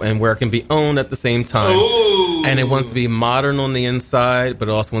freedom and where it can be owned at the same time. Ooh. And it wants to be modern on the inside, but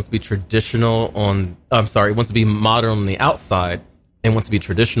it also wants to be traditional it wants to be modern on the outside and wants to be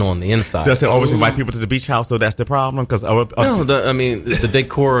traditional on the inside. Does it always invite people to the beach house, so that's the problem? Because No, the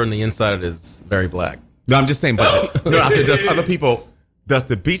decor on the inside is very black. No, I'm just saying, but no, I said, does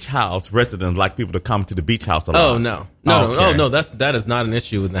the beach house residents like people to come to the beach house a lot? Oh, no. No, that is not an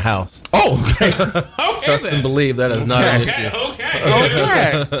issue in the house. Oh, okay. Trust and believe that is not an issue. Okay.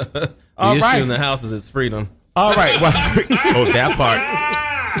 The All issue right. in the house is its freedom. All right. Well, that part.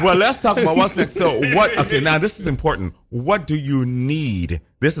 Well, let's talk about what's next. So now this is important. What do you need?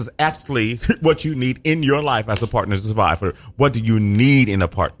 This is actually what you need in your life as a partner to survive. What do you need in a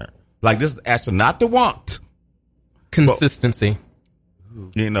partner? Like, this is actually not the want. Consistency.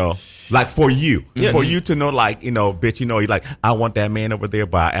 Like for you to know, like, bitch, you're like, I want that man over there,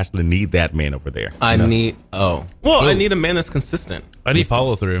 but I actually need that man over there. I need a man that's consistent. I need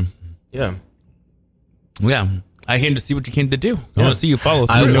follow through. Yeah. Yeah. I came to see what you came to do. I want to see you follow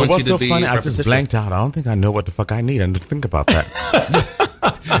through. I know what's so funny? I just blanked out. I don't think I know what the fuck I need. I need to think about that.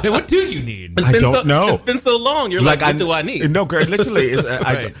 What do you need? I don't know. It's been so long. You're like, what do I need? No, girl, literally.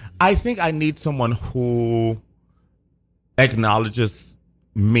 Right. I think I need someone who acknowledges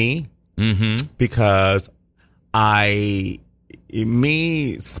me because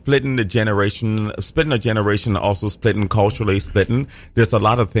splitting a generation, also splitting culturally, there's a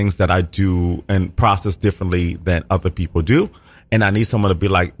lot of things that I do and process differently than other people do. And I need someone to be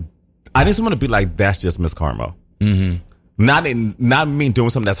like, that's just Miss Carmo. Mm-hmm. Not me doing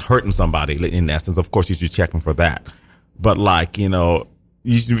something that's hurting somebody in essence. Of course, you should check them for that. But like, you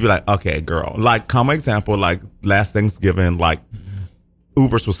should be like, okay, girl, like, common example, like last Thanksgiving, like,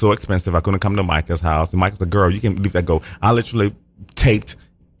 Ubers were so expensive. I couldn't come to Micah's house. And Micah said, girl, you can leave that go. I literally taped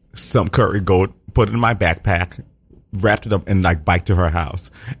some curry gold, put it in my backpack, wrapped it up, and like biked to her house.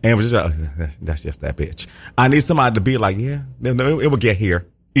 And it was just, that's just that bitch. I need somebody to be like, yeah, no, it will get here.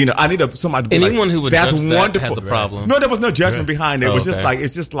 I need somebody to be anyone like, who would that's judge that wonderful. has a problem. No, there was no judgment behind it. It was okay.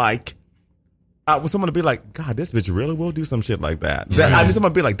 it's just like, I want someone to be like, God, this bitch really will do some shit like that. I need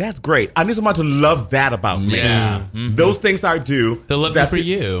someone to be like, that's great. I need someone to love that about me. Yeah. Mm-hmm. Those things I do. To love that for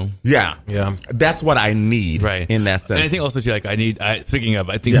you. Yeah. Yeah. That's what I need. Right. In that sense. And I think also too, like,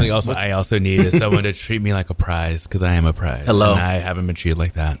 I also need is someone to treat me like a prize, because I am a prize. Hello. And I haven't been treated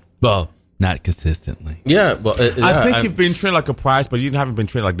like that. Well, not consistently. Yeah. Well, I think you've been treated like a prize, but you haven't been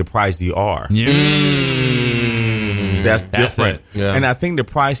treated like the prize you are. That's different. Yeah. And I think the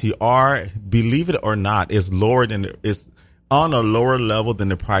price you are, believe it or not, is lower is on a lower level than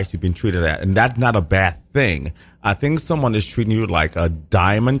the price you've been treated at. And that's not a bad thing. I think someone is treating you like a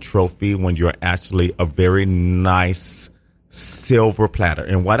diamond trophy when you're actually a very nice silver platter.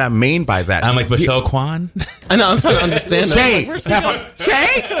 And what I mean by that, I'm like Michelle Kwan. I know, I'm trying to understand that.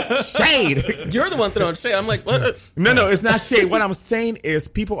 Shade. You're the one throwing shade. I'm like, what? No, it's not shade. What I'm saying is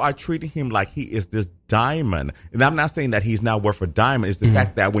people are treating him like he is this diamond. And I'm not saying that he's not worth a diamond. It's the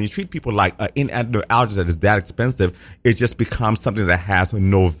fact that when you treat people like an inanimate object that is that expensive, it just becomes something that has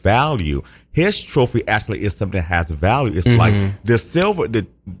no value. His trophy actually is something that has value. It's like the silver,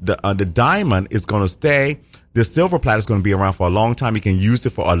 the diamond is going to stay. The silver platter is going to be around for a long time. You can use it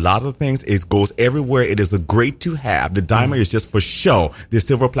for a lot of things. It goes everywhere. It is a great to have. The diamond is just for show. The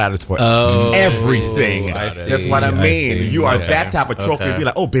silver platter is for everything. That's what I mean. You are that type of trophy. Be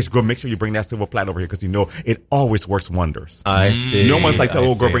like, oh, bitch, girl, make sure you bring that silver platter over here because it always works wonders. I see. No one's like,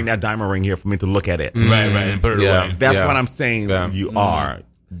 oh, girl, bring that diamond ring here for me to look at it. Right, and put it away. That's what I'm saying. You are.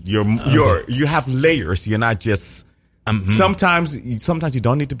 You have layers. You're not just. Sometimes you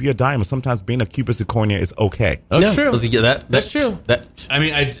don't need to be a diamond. Sometimes being a cubus zirconia is okay. That's true. Yeah, that's true. I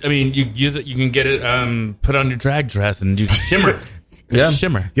mean, you use it. You can get it put on your drag dress and you shimmer.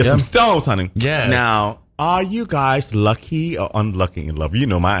 Shimmer. Get some stones, honey. Yeah. Now, are you guys lucky or unlucky in love? You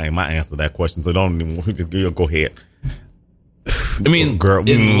know my answer to that question, so don't even go ahead. I mean, girl,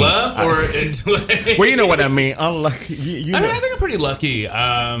 in love or in well, you know what I mean. Unlucky. I think I'm pretty lucky.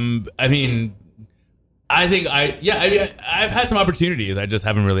 I think I've had some opportunities. I just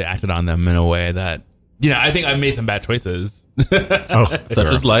haven't really acted on them in a way that I think I've made some bad choices. Such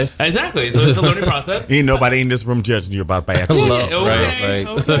as life. Exactly. So it's a learning process. Ain't nobody in this room judging you about bad choices. Okay.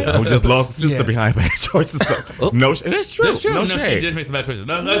 We just lost a sister behind bad choices. So. No, that's true. That's true. No She shade. did make some bad choices.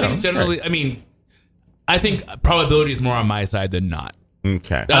 No, I think generally, I mean, I think probability is more on my side than not.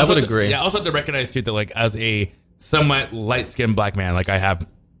 Okay. I would agree. Yeah, I also have to recognize too that like as a somewhat light-skinned black man, like I've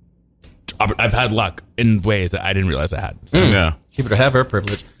had luck in ways that I didn't realize I had. So. Yeah. She better have her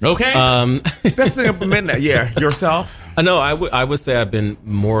privilege. Okay. That's the midnight. Yeah. Yourself? No, I would say I've been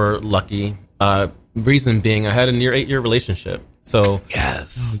more lucky. Reason being, I had a near 8-year relationship. So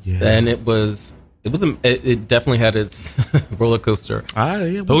yes. And it definitely had its roller coaster.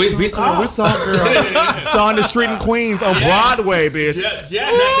 Yeah, But we saw. We saw, girl. Saw on the street in Queens on Broadway, bitch.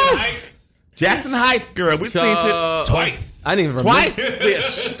 Jackson Heights. Jackson Heights, girl. We seen it Twice. I didn't even remember. Twice,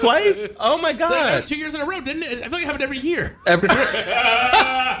 bitch. Twice? Oh my God. 2 years in a row, didn't it? I feel like it happened every year.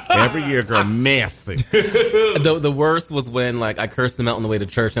 Every year, girl. Messy. The worst was when like I cursed him out on the way to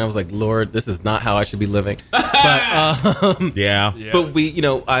church, and I was like, Lord, this is not how I should be living. But yeah. But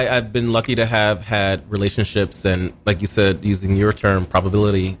I've been lucky to have had relationships, and like you said, using your term,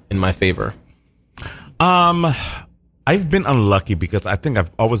 probability in my favor. I've been unlucky because I think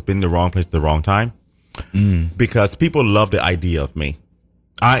I've always been in the wrong place at the wrong time. Because people love the idea of me.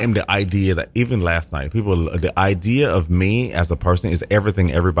 I am the idea that even last night, the idea of me as a person is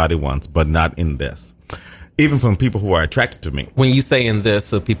everything everybody wants, but not in this. Even from people who are attracted to me. When you say in this,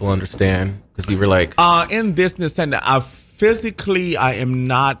 so people understand, because you were like, in this and that, physically, I am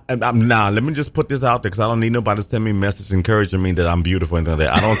not. Now, let me just put this out there because I don't need nobody to send me a message encouraging me that I'm beautiful and that.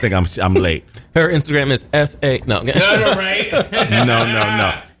 I don't think I'm late. Her Instagram is SA. No, right?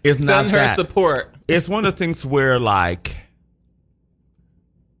 No. It's Send not her that. support. It's one of those things where like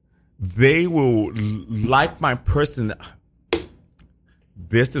they will like my person.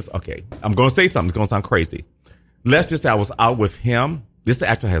 This is okay. I'm going to say something. It's going to sound crazy. Let's just say I was out with him. This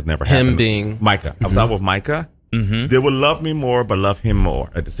actually has never happened. Him being Micah. I was out with Micah. They would love me more, but love him more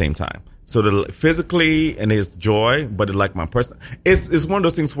at the same time. So physically and his joy, but they like my person. It's one of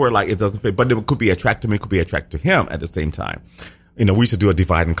those things where like it doesn't fit, but it could be attracted to me, could be attracted to him at the same time. We used to do a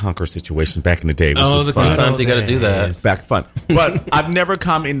divide and conquer situation back in the day. Sometimes you got to do that. Back fun. But I've never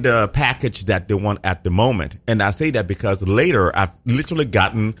come in the package that they want at the moment. And I say that because later I've literally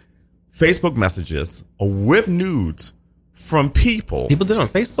gotten Facebook messages with nudes from people. People did it on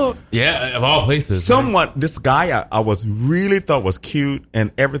Facebook? Yeah, of all places. This guy I was really thought was cute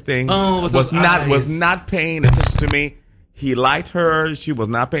and everything was not paying attention to me. He liked her. She was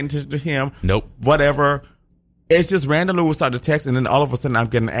not paying attention to him. Nope. Whatever. It's just randomly we started to text, and then all of a sudden I'm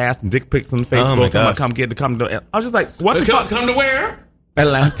getting ass and dick pics on Facebook. Oh my gosh. Come to. I was just like, what the fuck? Come to where?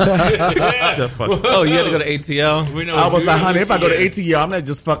 Atlanta. Oh, you had to go to ATL? I was like, honey, if I go to ATL, I'm not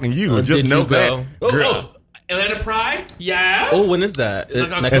just fucking you. Just know that. Girl. Atlanta Pride? Yeah. Oh, when is that?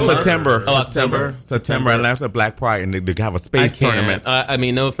 It's September. Oh, October. September, Atlanta Black Pride, and they have a space tournament. I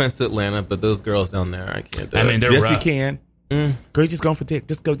mean, no offense to Atlanta, but those girls down there, I can't do it. I mean, they're yes, rough. you can. Girl, you just going for dick.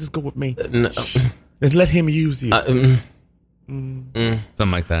 Just go with me. No. Just let him use you. Something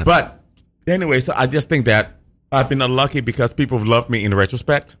like that. But anyway, so I just think that I've been unlucky because people have loved me in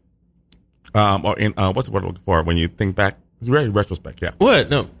retrospect. Or in what's the word I'm looking for when you think back? It's very retrospect, yeah.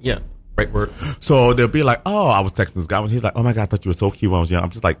 What? No, yeah. Right word. So they'll be like, oh, I was texting this guy. He's like, oh my God, I thought you were so cute when I was young. I'm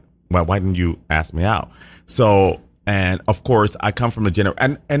just like, well, why didn't you ask me out? So, and of course, I come from a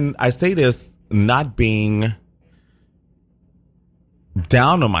generation, and I say this not being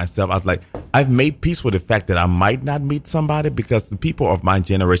down on myself. I was like, I've made peace with the fact that I might not meet somebody because the people of my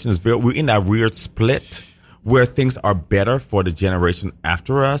generation we're in that weird split where things are better for the generation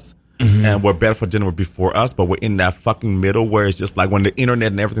after us. And we're better for the generation before us, but we're in that fucking middle where it's just like when the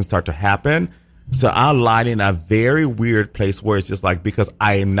internet and everything start to happen. So I lie in a very weird place where it's just like, because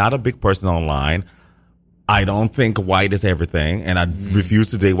I am not a big person online, I don't think white is everything, and I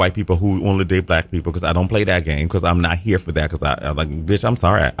refuse to date white people who only date black people because I don't play that game because I'm not here for that because I'm like, bitch, I'm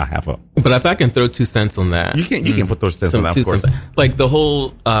sorry, I have a. But if I can throw 2 cents on that, you can put those cents on that, of course. Like the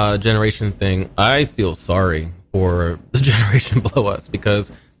whole generation thing, I feel sorry for the generation below us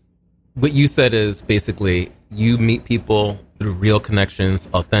because what you said is basically you meet people through real connections,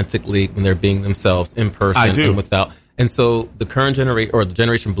 authentically when they're being themselves in person I do. and without. And so the current generation or the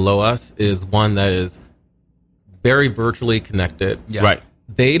generation below us is one that is very virtually connected. Yeah. Right.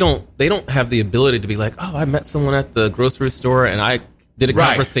 They don't have the ability to be like, oh, I met someone at the grocery store and I did a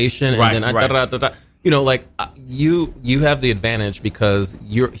conversation and then I da-da-da-da-da. You know, like you have the advantage because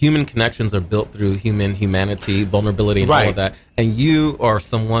your human connections are built through humanity, vulnerability, and all of that. And you are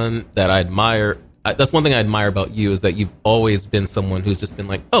someone that I admire. That's one thing I admire about you is that you've always been someone who's just been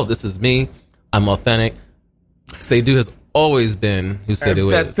like, oh, this is me. I'm authentic. Seydu has always been who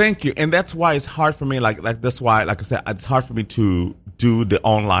Seydu is. Thank you. And that's why it's hard for me, that's why, like I said, it's hard for me to do the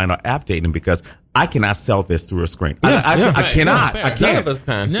online or app dating because I cannot sell this through a screen. I cannot. I can't. None of us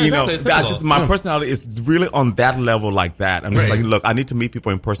can. You know, my personality is really on that level like that. I'm just like, look, I need to meet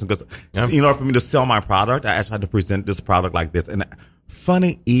people in person because in order for me to sell my product, I actually had to present this product like this. And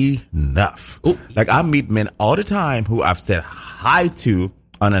funny enough, like I meet men all the time who I've said hi to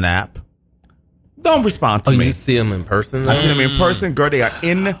on an app. Don't respond to me. Oh, you see them in person? I see them in person. Girl, they are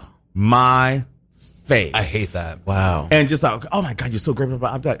in my face. I hate that. Wow. And just like, oh my God, you're so great. I'm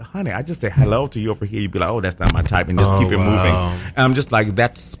like, honey, I just say hello to you over here. You'd be like, oh, that's not my type. And just keep it moving. And I'm just like,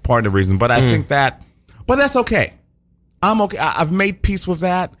 that's part of the reason. But I think but that's okay. I'm okay. I've made peace with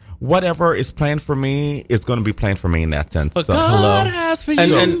that. Whatever is planned for me is going to be planned for me in that sense. But God has for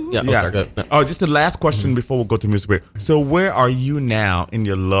you. Just the last question before we go to music break. So where are you now in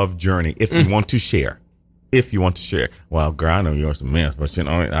your love journey, if you want to share? If you want to share. Well, girl, I know you're some mess, but you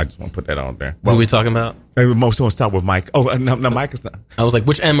know, I just want to put that out there. What are we talking about? Most of them start with Mike. Oh, no, Mike is not. I was like,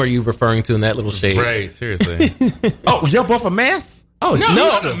 which M are you referring to in that little shade? Right, seriously. Oh, you're both a mess? Oh, no.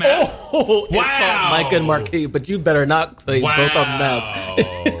 Wow. It's called Mike and Marquis, but you better not say both of them mess.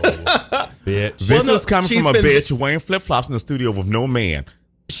 Bitch. This is coming from a bitch wearing flip-flops in the studio with no man.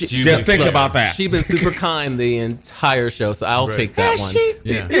 Just think about that. She's been super kind the entire show, so I'll take that one.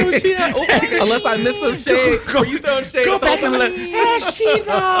 Unless I miss some shade. Are you throwing shade? Go back and look. Has she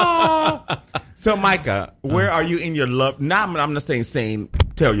though? So, Micah, where are you in your love? I'm not saying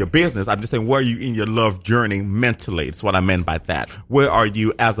tell your business. I'm just saying, where are you in your love journey mentally? That's what I meant by that. Where are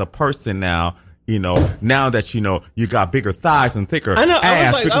you as a person now? You know, now that you know you got bigger thighs and thicker I know.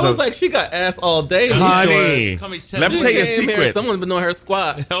 ass. I was like, she got ass all day. Honey, let me tell you a secret. Someone's been doing her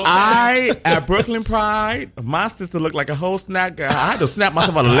squats. At Brooklyn Pride, my sister looked like a whole snack girl. I had to snap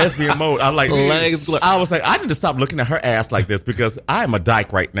myself out of lesbian mode. I'm like, I was like, I need to stop looking at her ass like this because I am a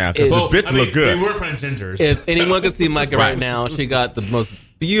dyke right now. Because the bitch look good. We were French gingers. If anyone can see Micah right now, she got the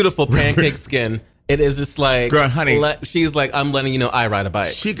most beautiful pancake skin. It is just like, girl, honey. She's like, I'm letting you know I ride a bike.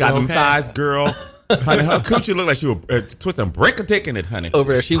 She got them thighs, girl. Honey, her coochie looked like she was twisting brick and taking it, honey.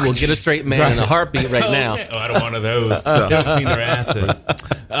 Over there, she will get a straight man in a heartbeat right now. Oh, I don't want one of those. Never seen their asses.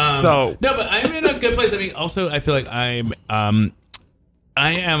 No, but I'm in a good place. I mean, also, I feel like I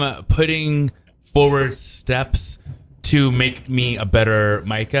am putting forward steps to make me a better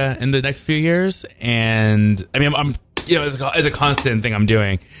Micah in the next few years, and I mean, I'm you know, it's a constant thing I'm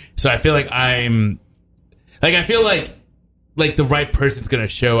doing. So I feel like I feel like the right person's gonna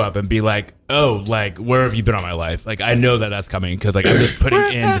show up and be like, oh, like, where have you been all my life? Like, I know that's coming because like I'm just putting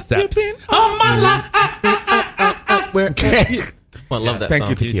in the steps. Oh my life. I love that. Thank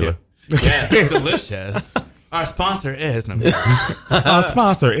song. you, Tequila. Yes, delicious. Our sponsor is. Our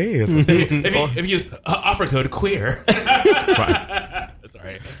sponsor is. If you use offer code queer.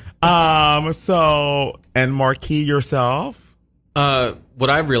 Sorry. So, and Marquis yourself. What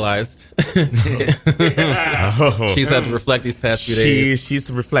I've realized, she's had to reflect these past few days.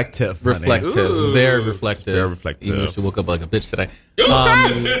 She's reflective. Very reflective. Very reflective. Even though she woke up like a bitch today.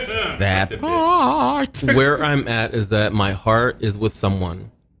 That part. Where I'm at is that my heart is with someone.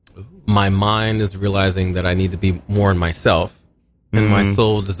 My mind is realizing that I need to be more in myself, and my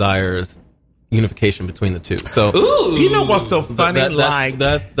soul desires unification between the two. So, you know what's so funny?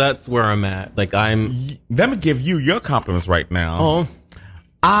 That's where I'm at. Like let me give you your compliments right now. Oh,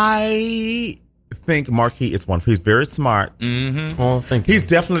 I think Marquis is one. He's very smart. Mm-hmm. Oh, thank you. He's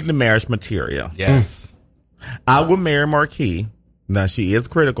definitely the marriage material. Yes, I would marry Marquis. Now she is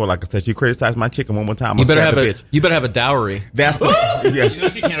critical. Like I said, she criticized my chicken one more time. You better have a dowry. That's you know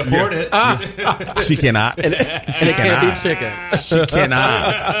she can't afford it. She cannot, and it can't be chicken. She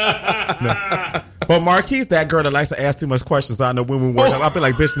cannot. No. But Marquise, that girl that likes to ask too much questions. So I know when we work, I'll be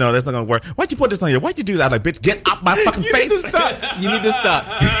like, bitch, no, that's not gonna work. Why'd you put this on you? Why'd you do that? I'm like, bitch, get out my fucking face. You need to stop.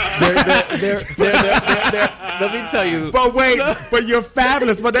 Let me tell you. But wait, but you're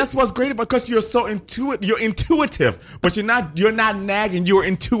fabulous. But that's what's great because you're so intuitive. You're intuitive, but you're not nagging. You're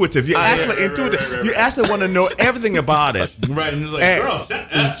intuitive. You're actually intuitive. Right. You actually want to know everything about it. Right. And like, girl,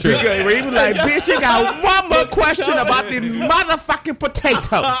 shut up. You're even like, bitch, you got one more question about the motherfucking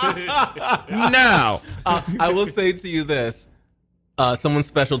potato. No. I will say to you this. Someone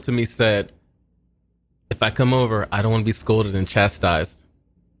special to me said, if I come over, I don't want to be scolded and chastised.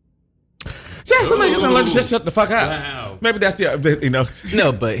 See, somebody just learn to just shut the fuck up. Wow. Maybe that's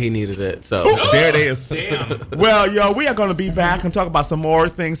No, but he needed it. So there it is. Damn. Well, yo, we are going to be back and talk about some more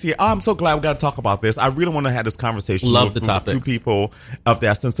things here. I'm so glad we got to talk about this. I really want to have this conversation. Love the topic. Two people of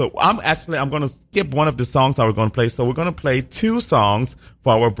that sense. So I'm going to skip one of the songs that we're going to play. So we're going to play two songs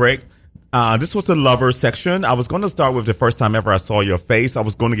for our break. This was the lover section. I was going to start with the first time ever I saw your face. I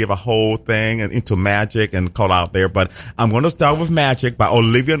was going to give a whole thing and into Magic and call out there, but I'm going to start with Magic by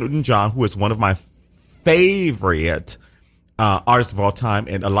Olivia Newton-John, who is one of my favorite artists of all time.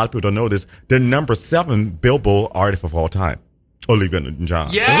 And a lot of people don't know this. The number 7 Billboard artist of all time. Olivia Newton-John.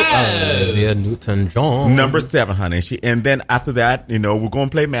 Yes! Olivia Newton-John. Number 7, honey. And then after that, we're going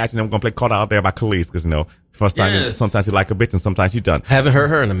to play Magic, and then we're going to play Caught Out There by Khalees, because, first time, sometimes you like a bitch and sometimes you don't. Haven't heard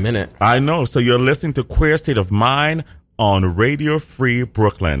her in a minute. I know. So you're listening to Queer State of Mind on Radio Free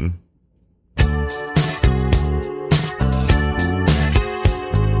Brooklyn. Come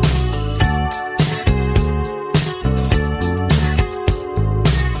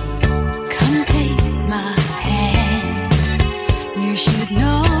take my hand. You should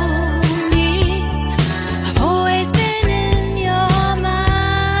know me. I've always been in your mind.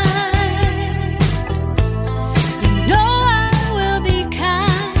 You know I will be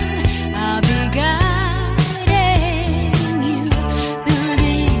kind. I'll be guiding you,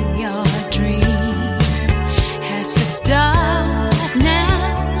 building your dream. Has to start now.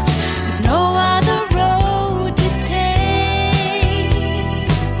 There's no other road to take.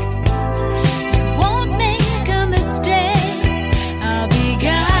 You won't make a mistake. I'll be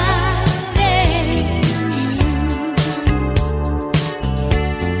guiding you.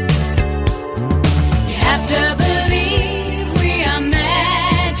 You have to believe we are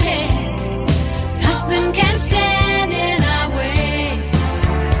magic. Nothing can stand in our way.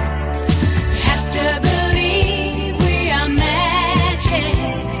 You have to believe we are magic.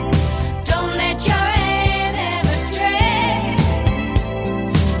 Don't let your aim ever stray.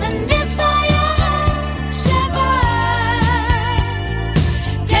 And if our hearts survive,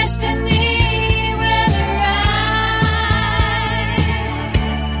 destiny will arrive.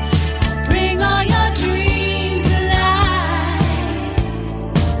 I'll bring all your dreams alive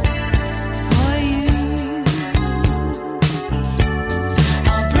for you.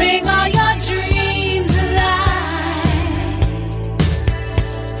 I'll bring all your dreams alive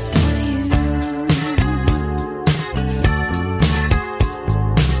for you.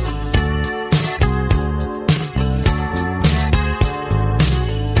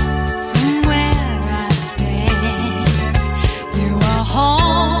 From where I stand, you are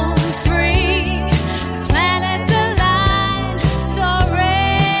home free. The planets align so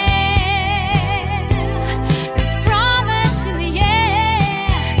rare. There's promise in the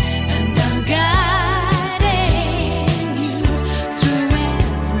air, and I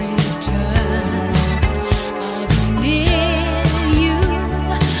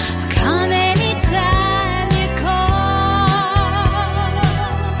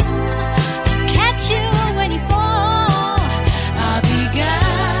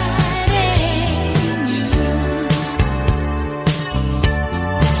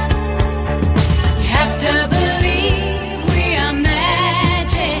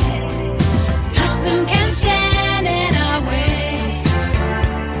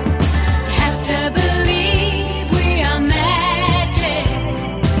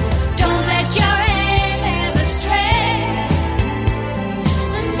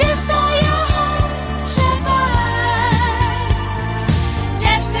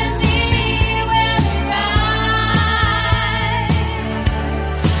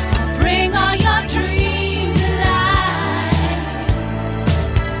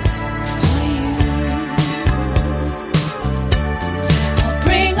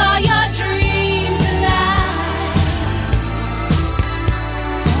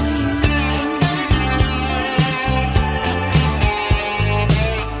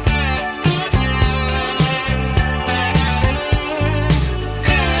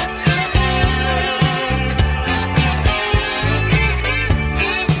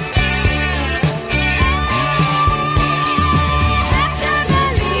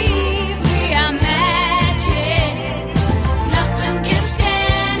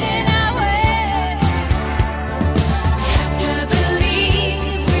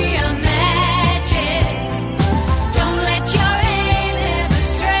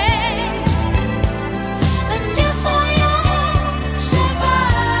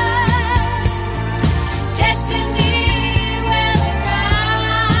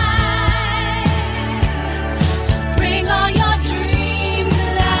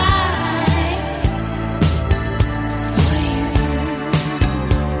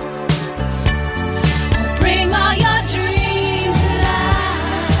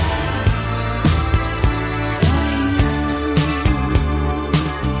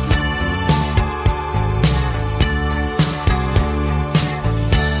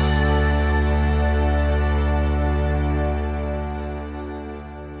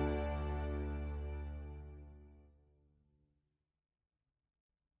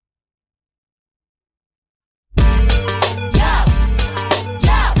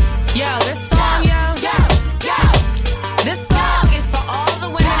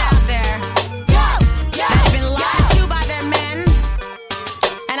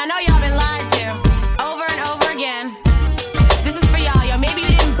know y'all been lied to over and over again. This is for y'all, yo. Maybe you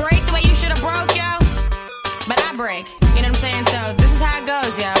didn't break the way you should have broke, yo. But I break. You know what I'm saying? So this is how it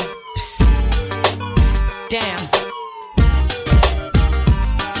goes, yo. Psst. Damn.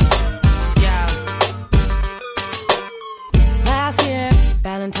 Yo. Last year,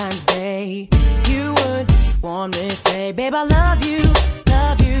 Valentine's Day, you would sworn to say, babe, I love you,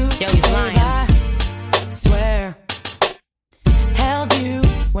 love you. Yo, he's lying. I swear, held you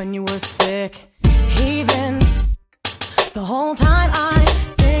when you were sick. Even the whole time I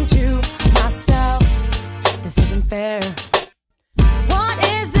think to myself, this isn't fair. What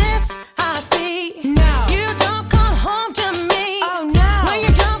is this I see? No. You don't come home to me. Oh no. When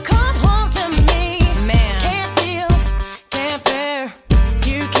you don't come home to me, man, can't deal, can't bear.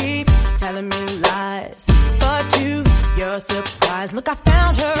 You keep telling me lies, but to your surprise, look, I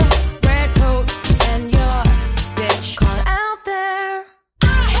found her red coat and your bitch caught out there. I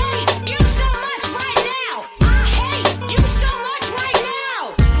hate you so much right now. I hate you so much right now.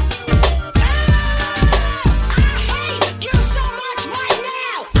 I hate you so much right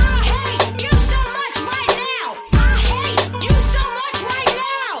now. I hate you so much right now. I hate you so much right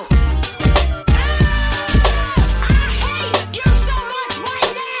now. I hate you so much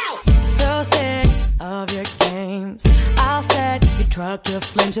right now. So sick of your games. I'll set your truck to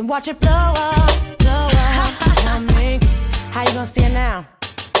flames and watch it blow up, blow up. Tell me, how you gonna see it now?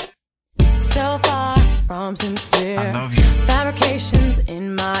 So far from sincere. I love you. Fabrications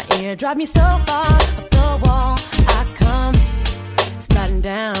in my ear drive me so far up the wall. I come sliding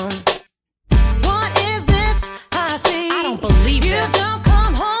down. What is this I see? I don't believe you. You don't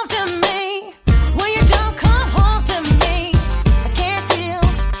come home to me. When you don't come home to me, I can't deal,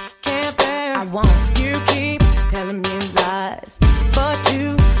 can't bear. I won't. You keep telling me lies, but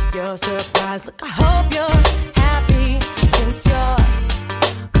to your surprise, look, I hope you're happy since you're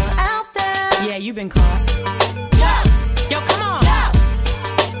caught out there. Yeah, you've been caught. Yo, yo, come on. Yo,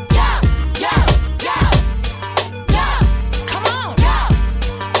 yo, yo, yo, yo, come on. Yo,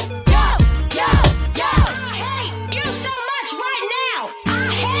 yo, yo, yo. I hate you so much right now. I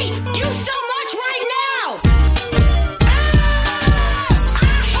hate you so much right now. I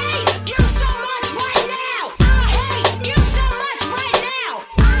hate you so much right now. I hate you so much right now.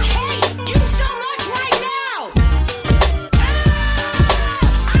 I hate you so much right now.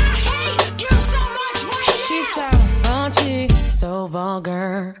 I hate you so much right now. She's so raunchy, so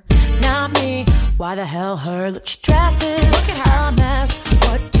vulgar. Not me. Why the hell her? Look, she dresses. Look at her. A mess.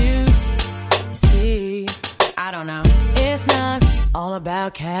 What do you see? I don't know. It's not all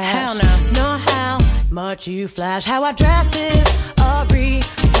about cash. Hell no. Nor how much you flash. How I dress is a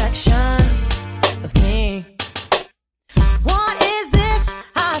reflection of me. What is this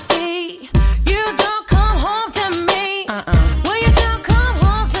I see? You don't come home to me. When you don't come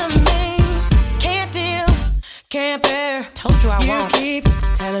home to me, can't deal, can't bear. Told you I won't. You keep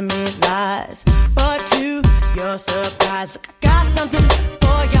telling me lies, but to your surprise, look, I got something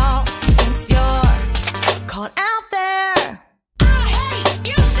for y'all since you're caught out there. I hate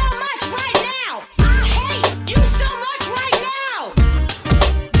you so much right now. I hate you so much right now.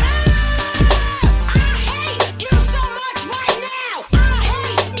 I hate you so much right now. I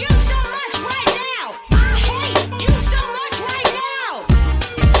hate you so much right now. I hate you so much right now. I hate you so much right now.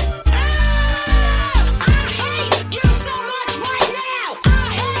 I hate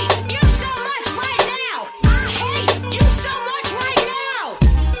you so much right now. I hate you so much right now.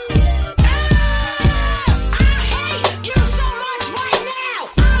 I hate you so much right now. I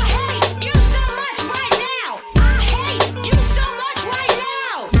hate you so much right now. I hate you so much right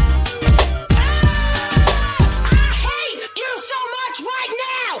now. I hate you so much right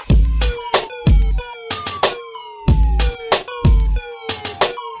now.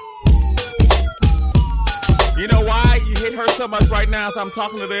 You know why you hate her so much right now as I'm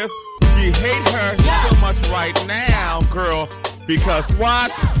talking to this? You hate her so much right now, girl, because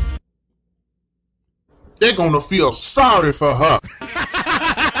what? They're gonna feel sorry for her.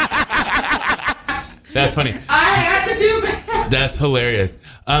 That's funny. I had to do that. That's hilarious.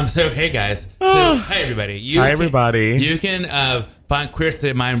 So hey guys. Hi everybody. Hi, everybody. You can find Queer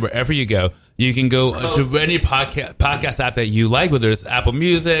State of Mind wherever you go. You can go to any podcast app that you like, whether it's Apple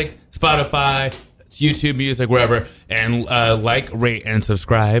Music, Spotify, YouTube Music, wherever, and rate, and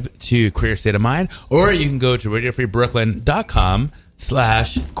subscribe to Queer State of Mind. Or you can go to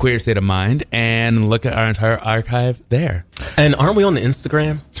radiofreebrooklyn.com/Queer State of Mind and look at our entire archive there. And aren't we on the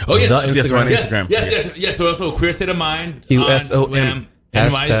Instagram? Oh, yes. The Yes, we're on Instagram. Instagram. Yes. So also Queer State of Mind. QSOM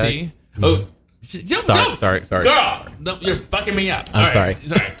NYC. Oh, Sorry. Girl, no, you're fucking me up. I'm sorry.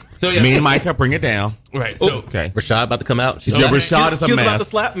 So yeah, Me and Micah, bring it down. Right. So Okay. Rashad about to come out. Yeah, Rashad is a She was mess. about to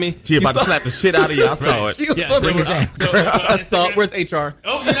slap me. She about to slap the shit out of you. I saw it. She was Yeah, so so bring it we're- down. so- Assault. Where's HR?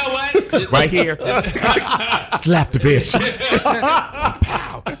 oh, you know what? Right here. Slap the bitch.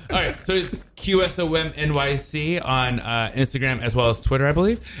 All right, so it's QSOM NYC on Instagram as well as Twitter, I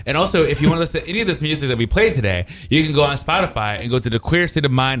believe. And also, if you want to listen to any of this music that we play today, you can go on Spotify and go to the Queer State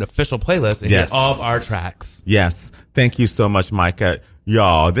of Mind official playlist and Yes. hear all of our tracks. Yes. Thank you so much, Micah.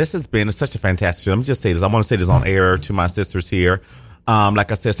 Y'all, this has been such a fantastic show. Let me just say this. I want to say this on air to my sisters here.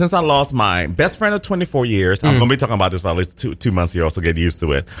 Like I said, since I lost my best friend of 24 years, I'm going to be talking about this for at least two months here, so get used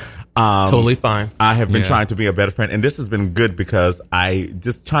to it. Totally fine. I have been Yeah. trying to be a better friend, and this has been good because I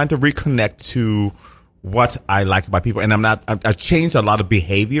just trying to reconnect to what I like about people. And I've changed a lot of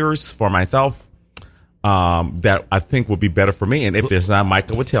behaviors for myself, that I think would be better for me. And if there's not,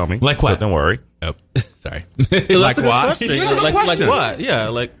 Micah would tell me. Like what? So don't worry. Oh, sorry. That's Like a good what? question. That's a good Like question. what? Yeah,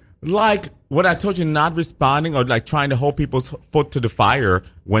 Like what I told you, not responding or like trying to hold people's foot to the fire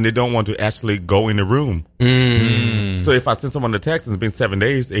when they don't want to actually go in the room. So if I send someone a text and it's been 7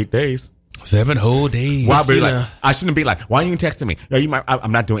 days, 8 days. 7 whole days. Why be you like, know. I shouldn't be like, why are you texting me? No,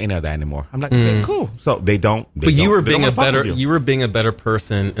 I'm not doing any of that anymore. I'm like, okay, cool. So they don't. But you were being a better. You. You were being a better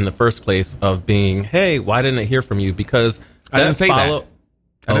person in the first place of being. Hey, why didn't I hear from you? Because I didn't say that.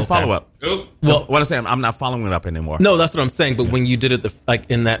 I didn't follow up. Oh. Well, what I'm saying, I'm not following it up anymore. No, that's what I'm saying. But when you did it, like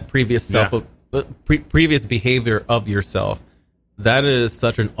in that previous previous behavior of yourself, that is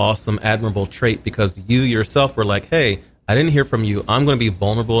such an awesome, admirable trait because you yourself were like, hey, I didn't hear from you. I'm going to be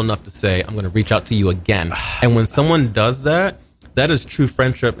vulnerable enough to say I'm going to reach out to you again. And when someone does that, that is true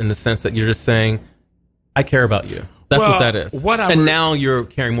friendship in the sense that you're just saying, I care about you. That's Well, what that is. And now you're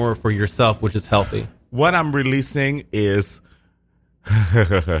caring more for yourself, which is healthy. What I'm releasing is,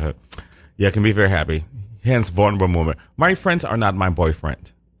 yeah, I can be very happy. Hence, vulnerable moment. My friends are not my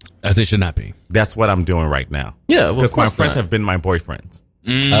boyfriend. As they should not be. That's what I'm doing right now. Yeah, well, because of my course friends not. have been my boyfriends.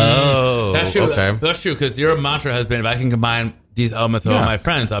 Oh, That's true. okay. That's true because your mantra has been if I can combine these elements of all my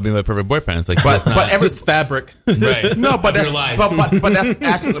friends, I'll be my perfect boyfriend. It's like, But every This fabric. right. no, but Your that's life. but that's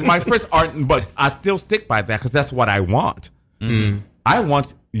actually my friends aren't. But I still stick by that because that's what I want. I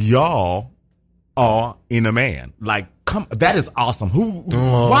want y'all all in a man. Like, come, that is awesome. Who?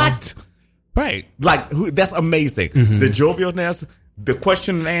 What? Right. Like, who? That's amazing. The jovialness, the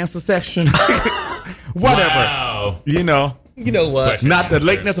question and answer section, whatever. Wow. You know. You know what? Not the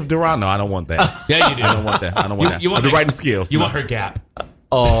lateness of Duran. No, I don't want that. Yeah, you do. I don't want that. I don't want that. want the her- writing skills. You No. want her gap.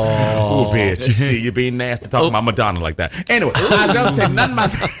 Oh, bitch. You see, you're being nasty talking about Madonna like that. Anyway, I don't say none of my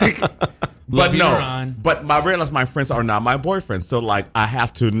But Love you, no. Duran. But I realize my friends are not my boyfriends. So, like, I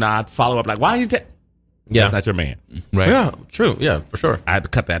have to not follow up. Like, why are you Yeah. That's not your man. Right. Yeah, true. Yeah, for sure. I had to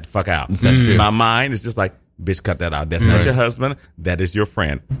cut that the fuck out. That's true. My mind is just like, bitch, cut that out. That's not your husband. That is your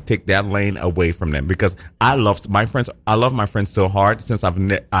friend. Take that lane away from them because I love my friends. I love my friends so hard since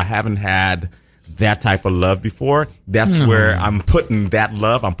I haven't had that type of love before. That's where I'm putting that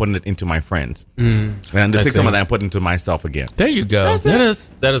love. I'm putting it into my friends, and to take some of that and put it into myself again. There you go. That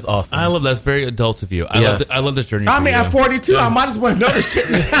is awesome. I love that's very adult of you. Yes. I love this journey. I for mean, you. at 42, I might as well know the shit.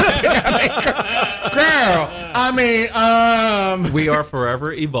 Girl, I mean, We are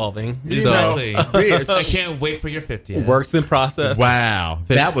forever evolving. you So know, Exactly. bitch. I can't wait for your 50th. works in process. Wow,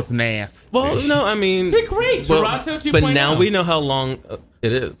 that was nasty. Well, no, I mean, They're great. well, Toronto 2.0. but now we know how long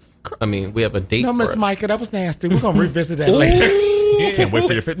it is. I mean, we have a date. No, for Miss it. Micah, that was nasty. We're gonna revisit that later. Can't wait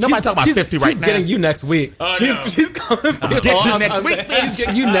for your 50. Nobody talking about 50 right she's now. getting you next week. Oh, she's no. she's coming for Get you next week, bitch. She's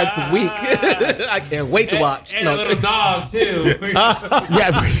getting you next week. I can't wait to watch. And a little dog too.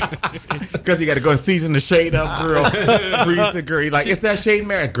 Yeah, because you got to go and season the shade up, girl. Freeze the girl. Like, it's that shade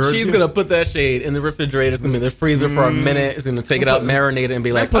married, girl. She's gonna put that shade in the refrigerator. It's gonna be in the freezer for a minute. It's gonna take it out, marinate it, and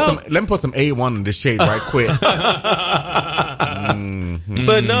be like, let me put some A1 in this shade right quick.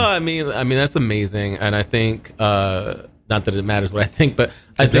 But no, I mean that's amazing, and I think not that it matters what I think, but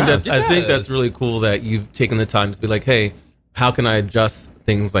I think that's really cool that you've taken the time to be like, hey, how can I adjust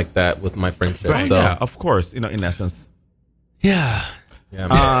things like that with my friendship? Right, So yeah, of course. You know, in essence. Yeah.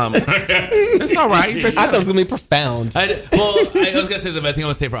 It's all right. I thought it was gonna be profound. I was gonna say something, but I think I'm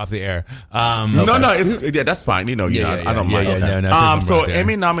gonna save for off the air. No, that's fine. You know, I don't mind. Yeah, no, so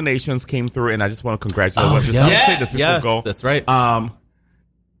Emmy nominations came through, and I just want to congratulate. I'll say this before we go. That's right.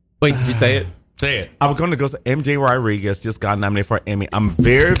 Wait, did you say it? Say it. I was going to go to MJ Rodriguez. Just got nominated for an Emmy. I'm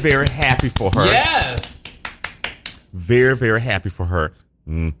very, very happy for her. Yes. Very, very happy for her.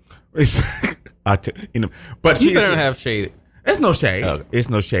 But You better have shade. It's no shade. Okay. It's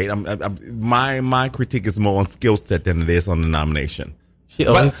no shade. My critique is more on skill set than it is on the nomination. She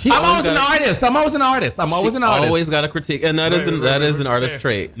I'm always always an artist. I'm always an artist. Always got a critique, and that is an artist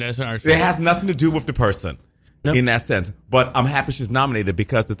trait. That's an artist It trait. has nothing to do with the person in that sense. But I'm happy she's nominated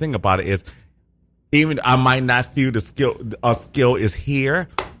because the thing about it is, even I might not feel the skill is here,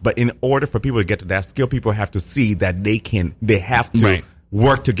 but in order for people to get to that skill, people have to see that they have to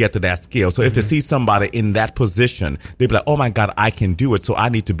work to get to that skill. So if they see somebody in that position, they be like, oh my God, I can do it. So I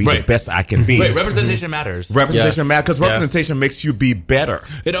need to be the best I can be. Right, representation matters. Representation matters because representation makes you be better.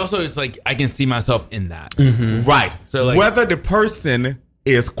 It also is like, I can see myself in that. Right. So like, whether the person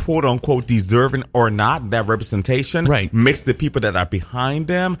is quote unquote deserving or not, that representation makes the people that are behind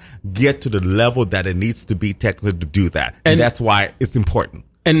them get to the level that it needs to be technically to do that. And that's why it's important.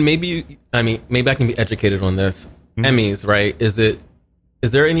 And maybe I can be educated on this. Emmys, right?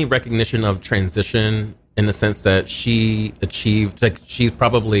 Is there any recognition of transition in the sense that she achieved, like she's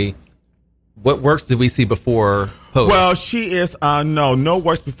probably, what works did we see before Post? Well, she is, no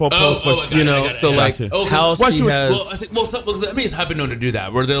works before Post, but how she has. Well, I think, Emmys have been known to do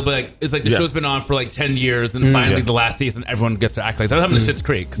that, where they'll be like, it's like the show's been on for like 10 years, and finally the last season, everyone gets to act like that. Was happening to Schitt's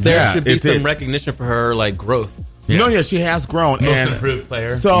Creek. There should be some recognition for her, like growth. No, she has grown. Most improved player.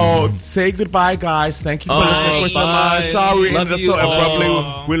 So say goodbye, guys. Thank you for listening. Sorry we ended it so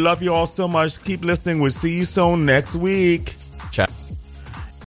abruptly. We love you all so much. Keep listening. We'll see you soon next week.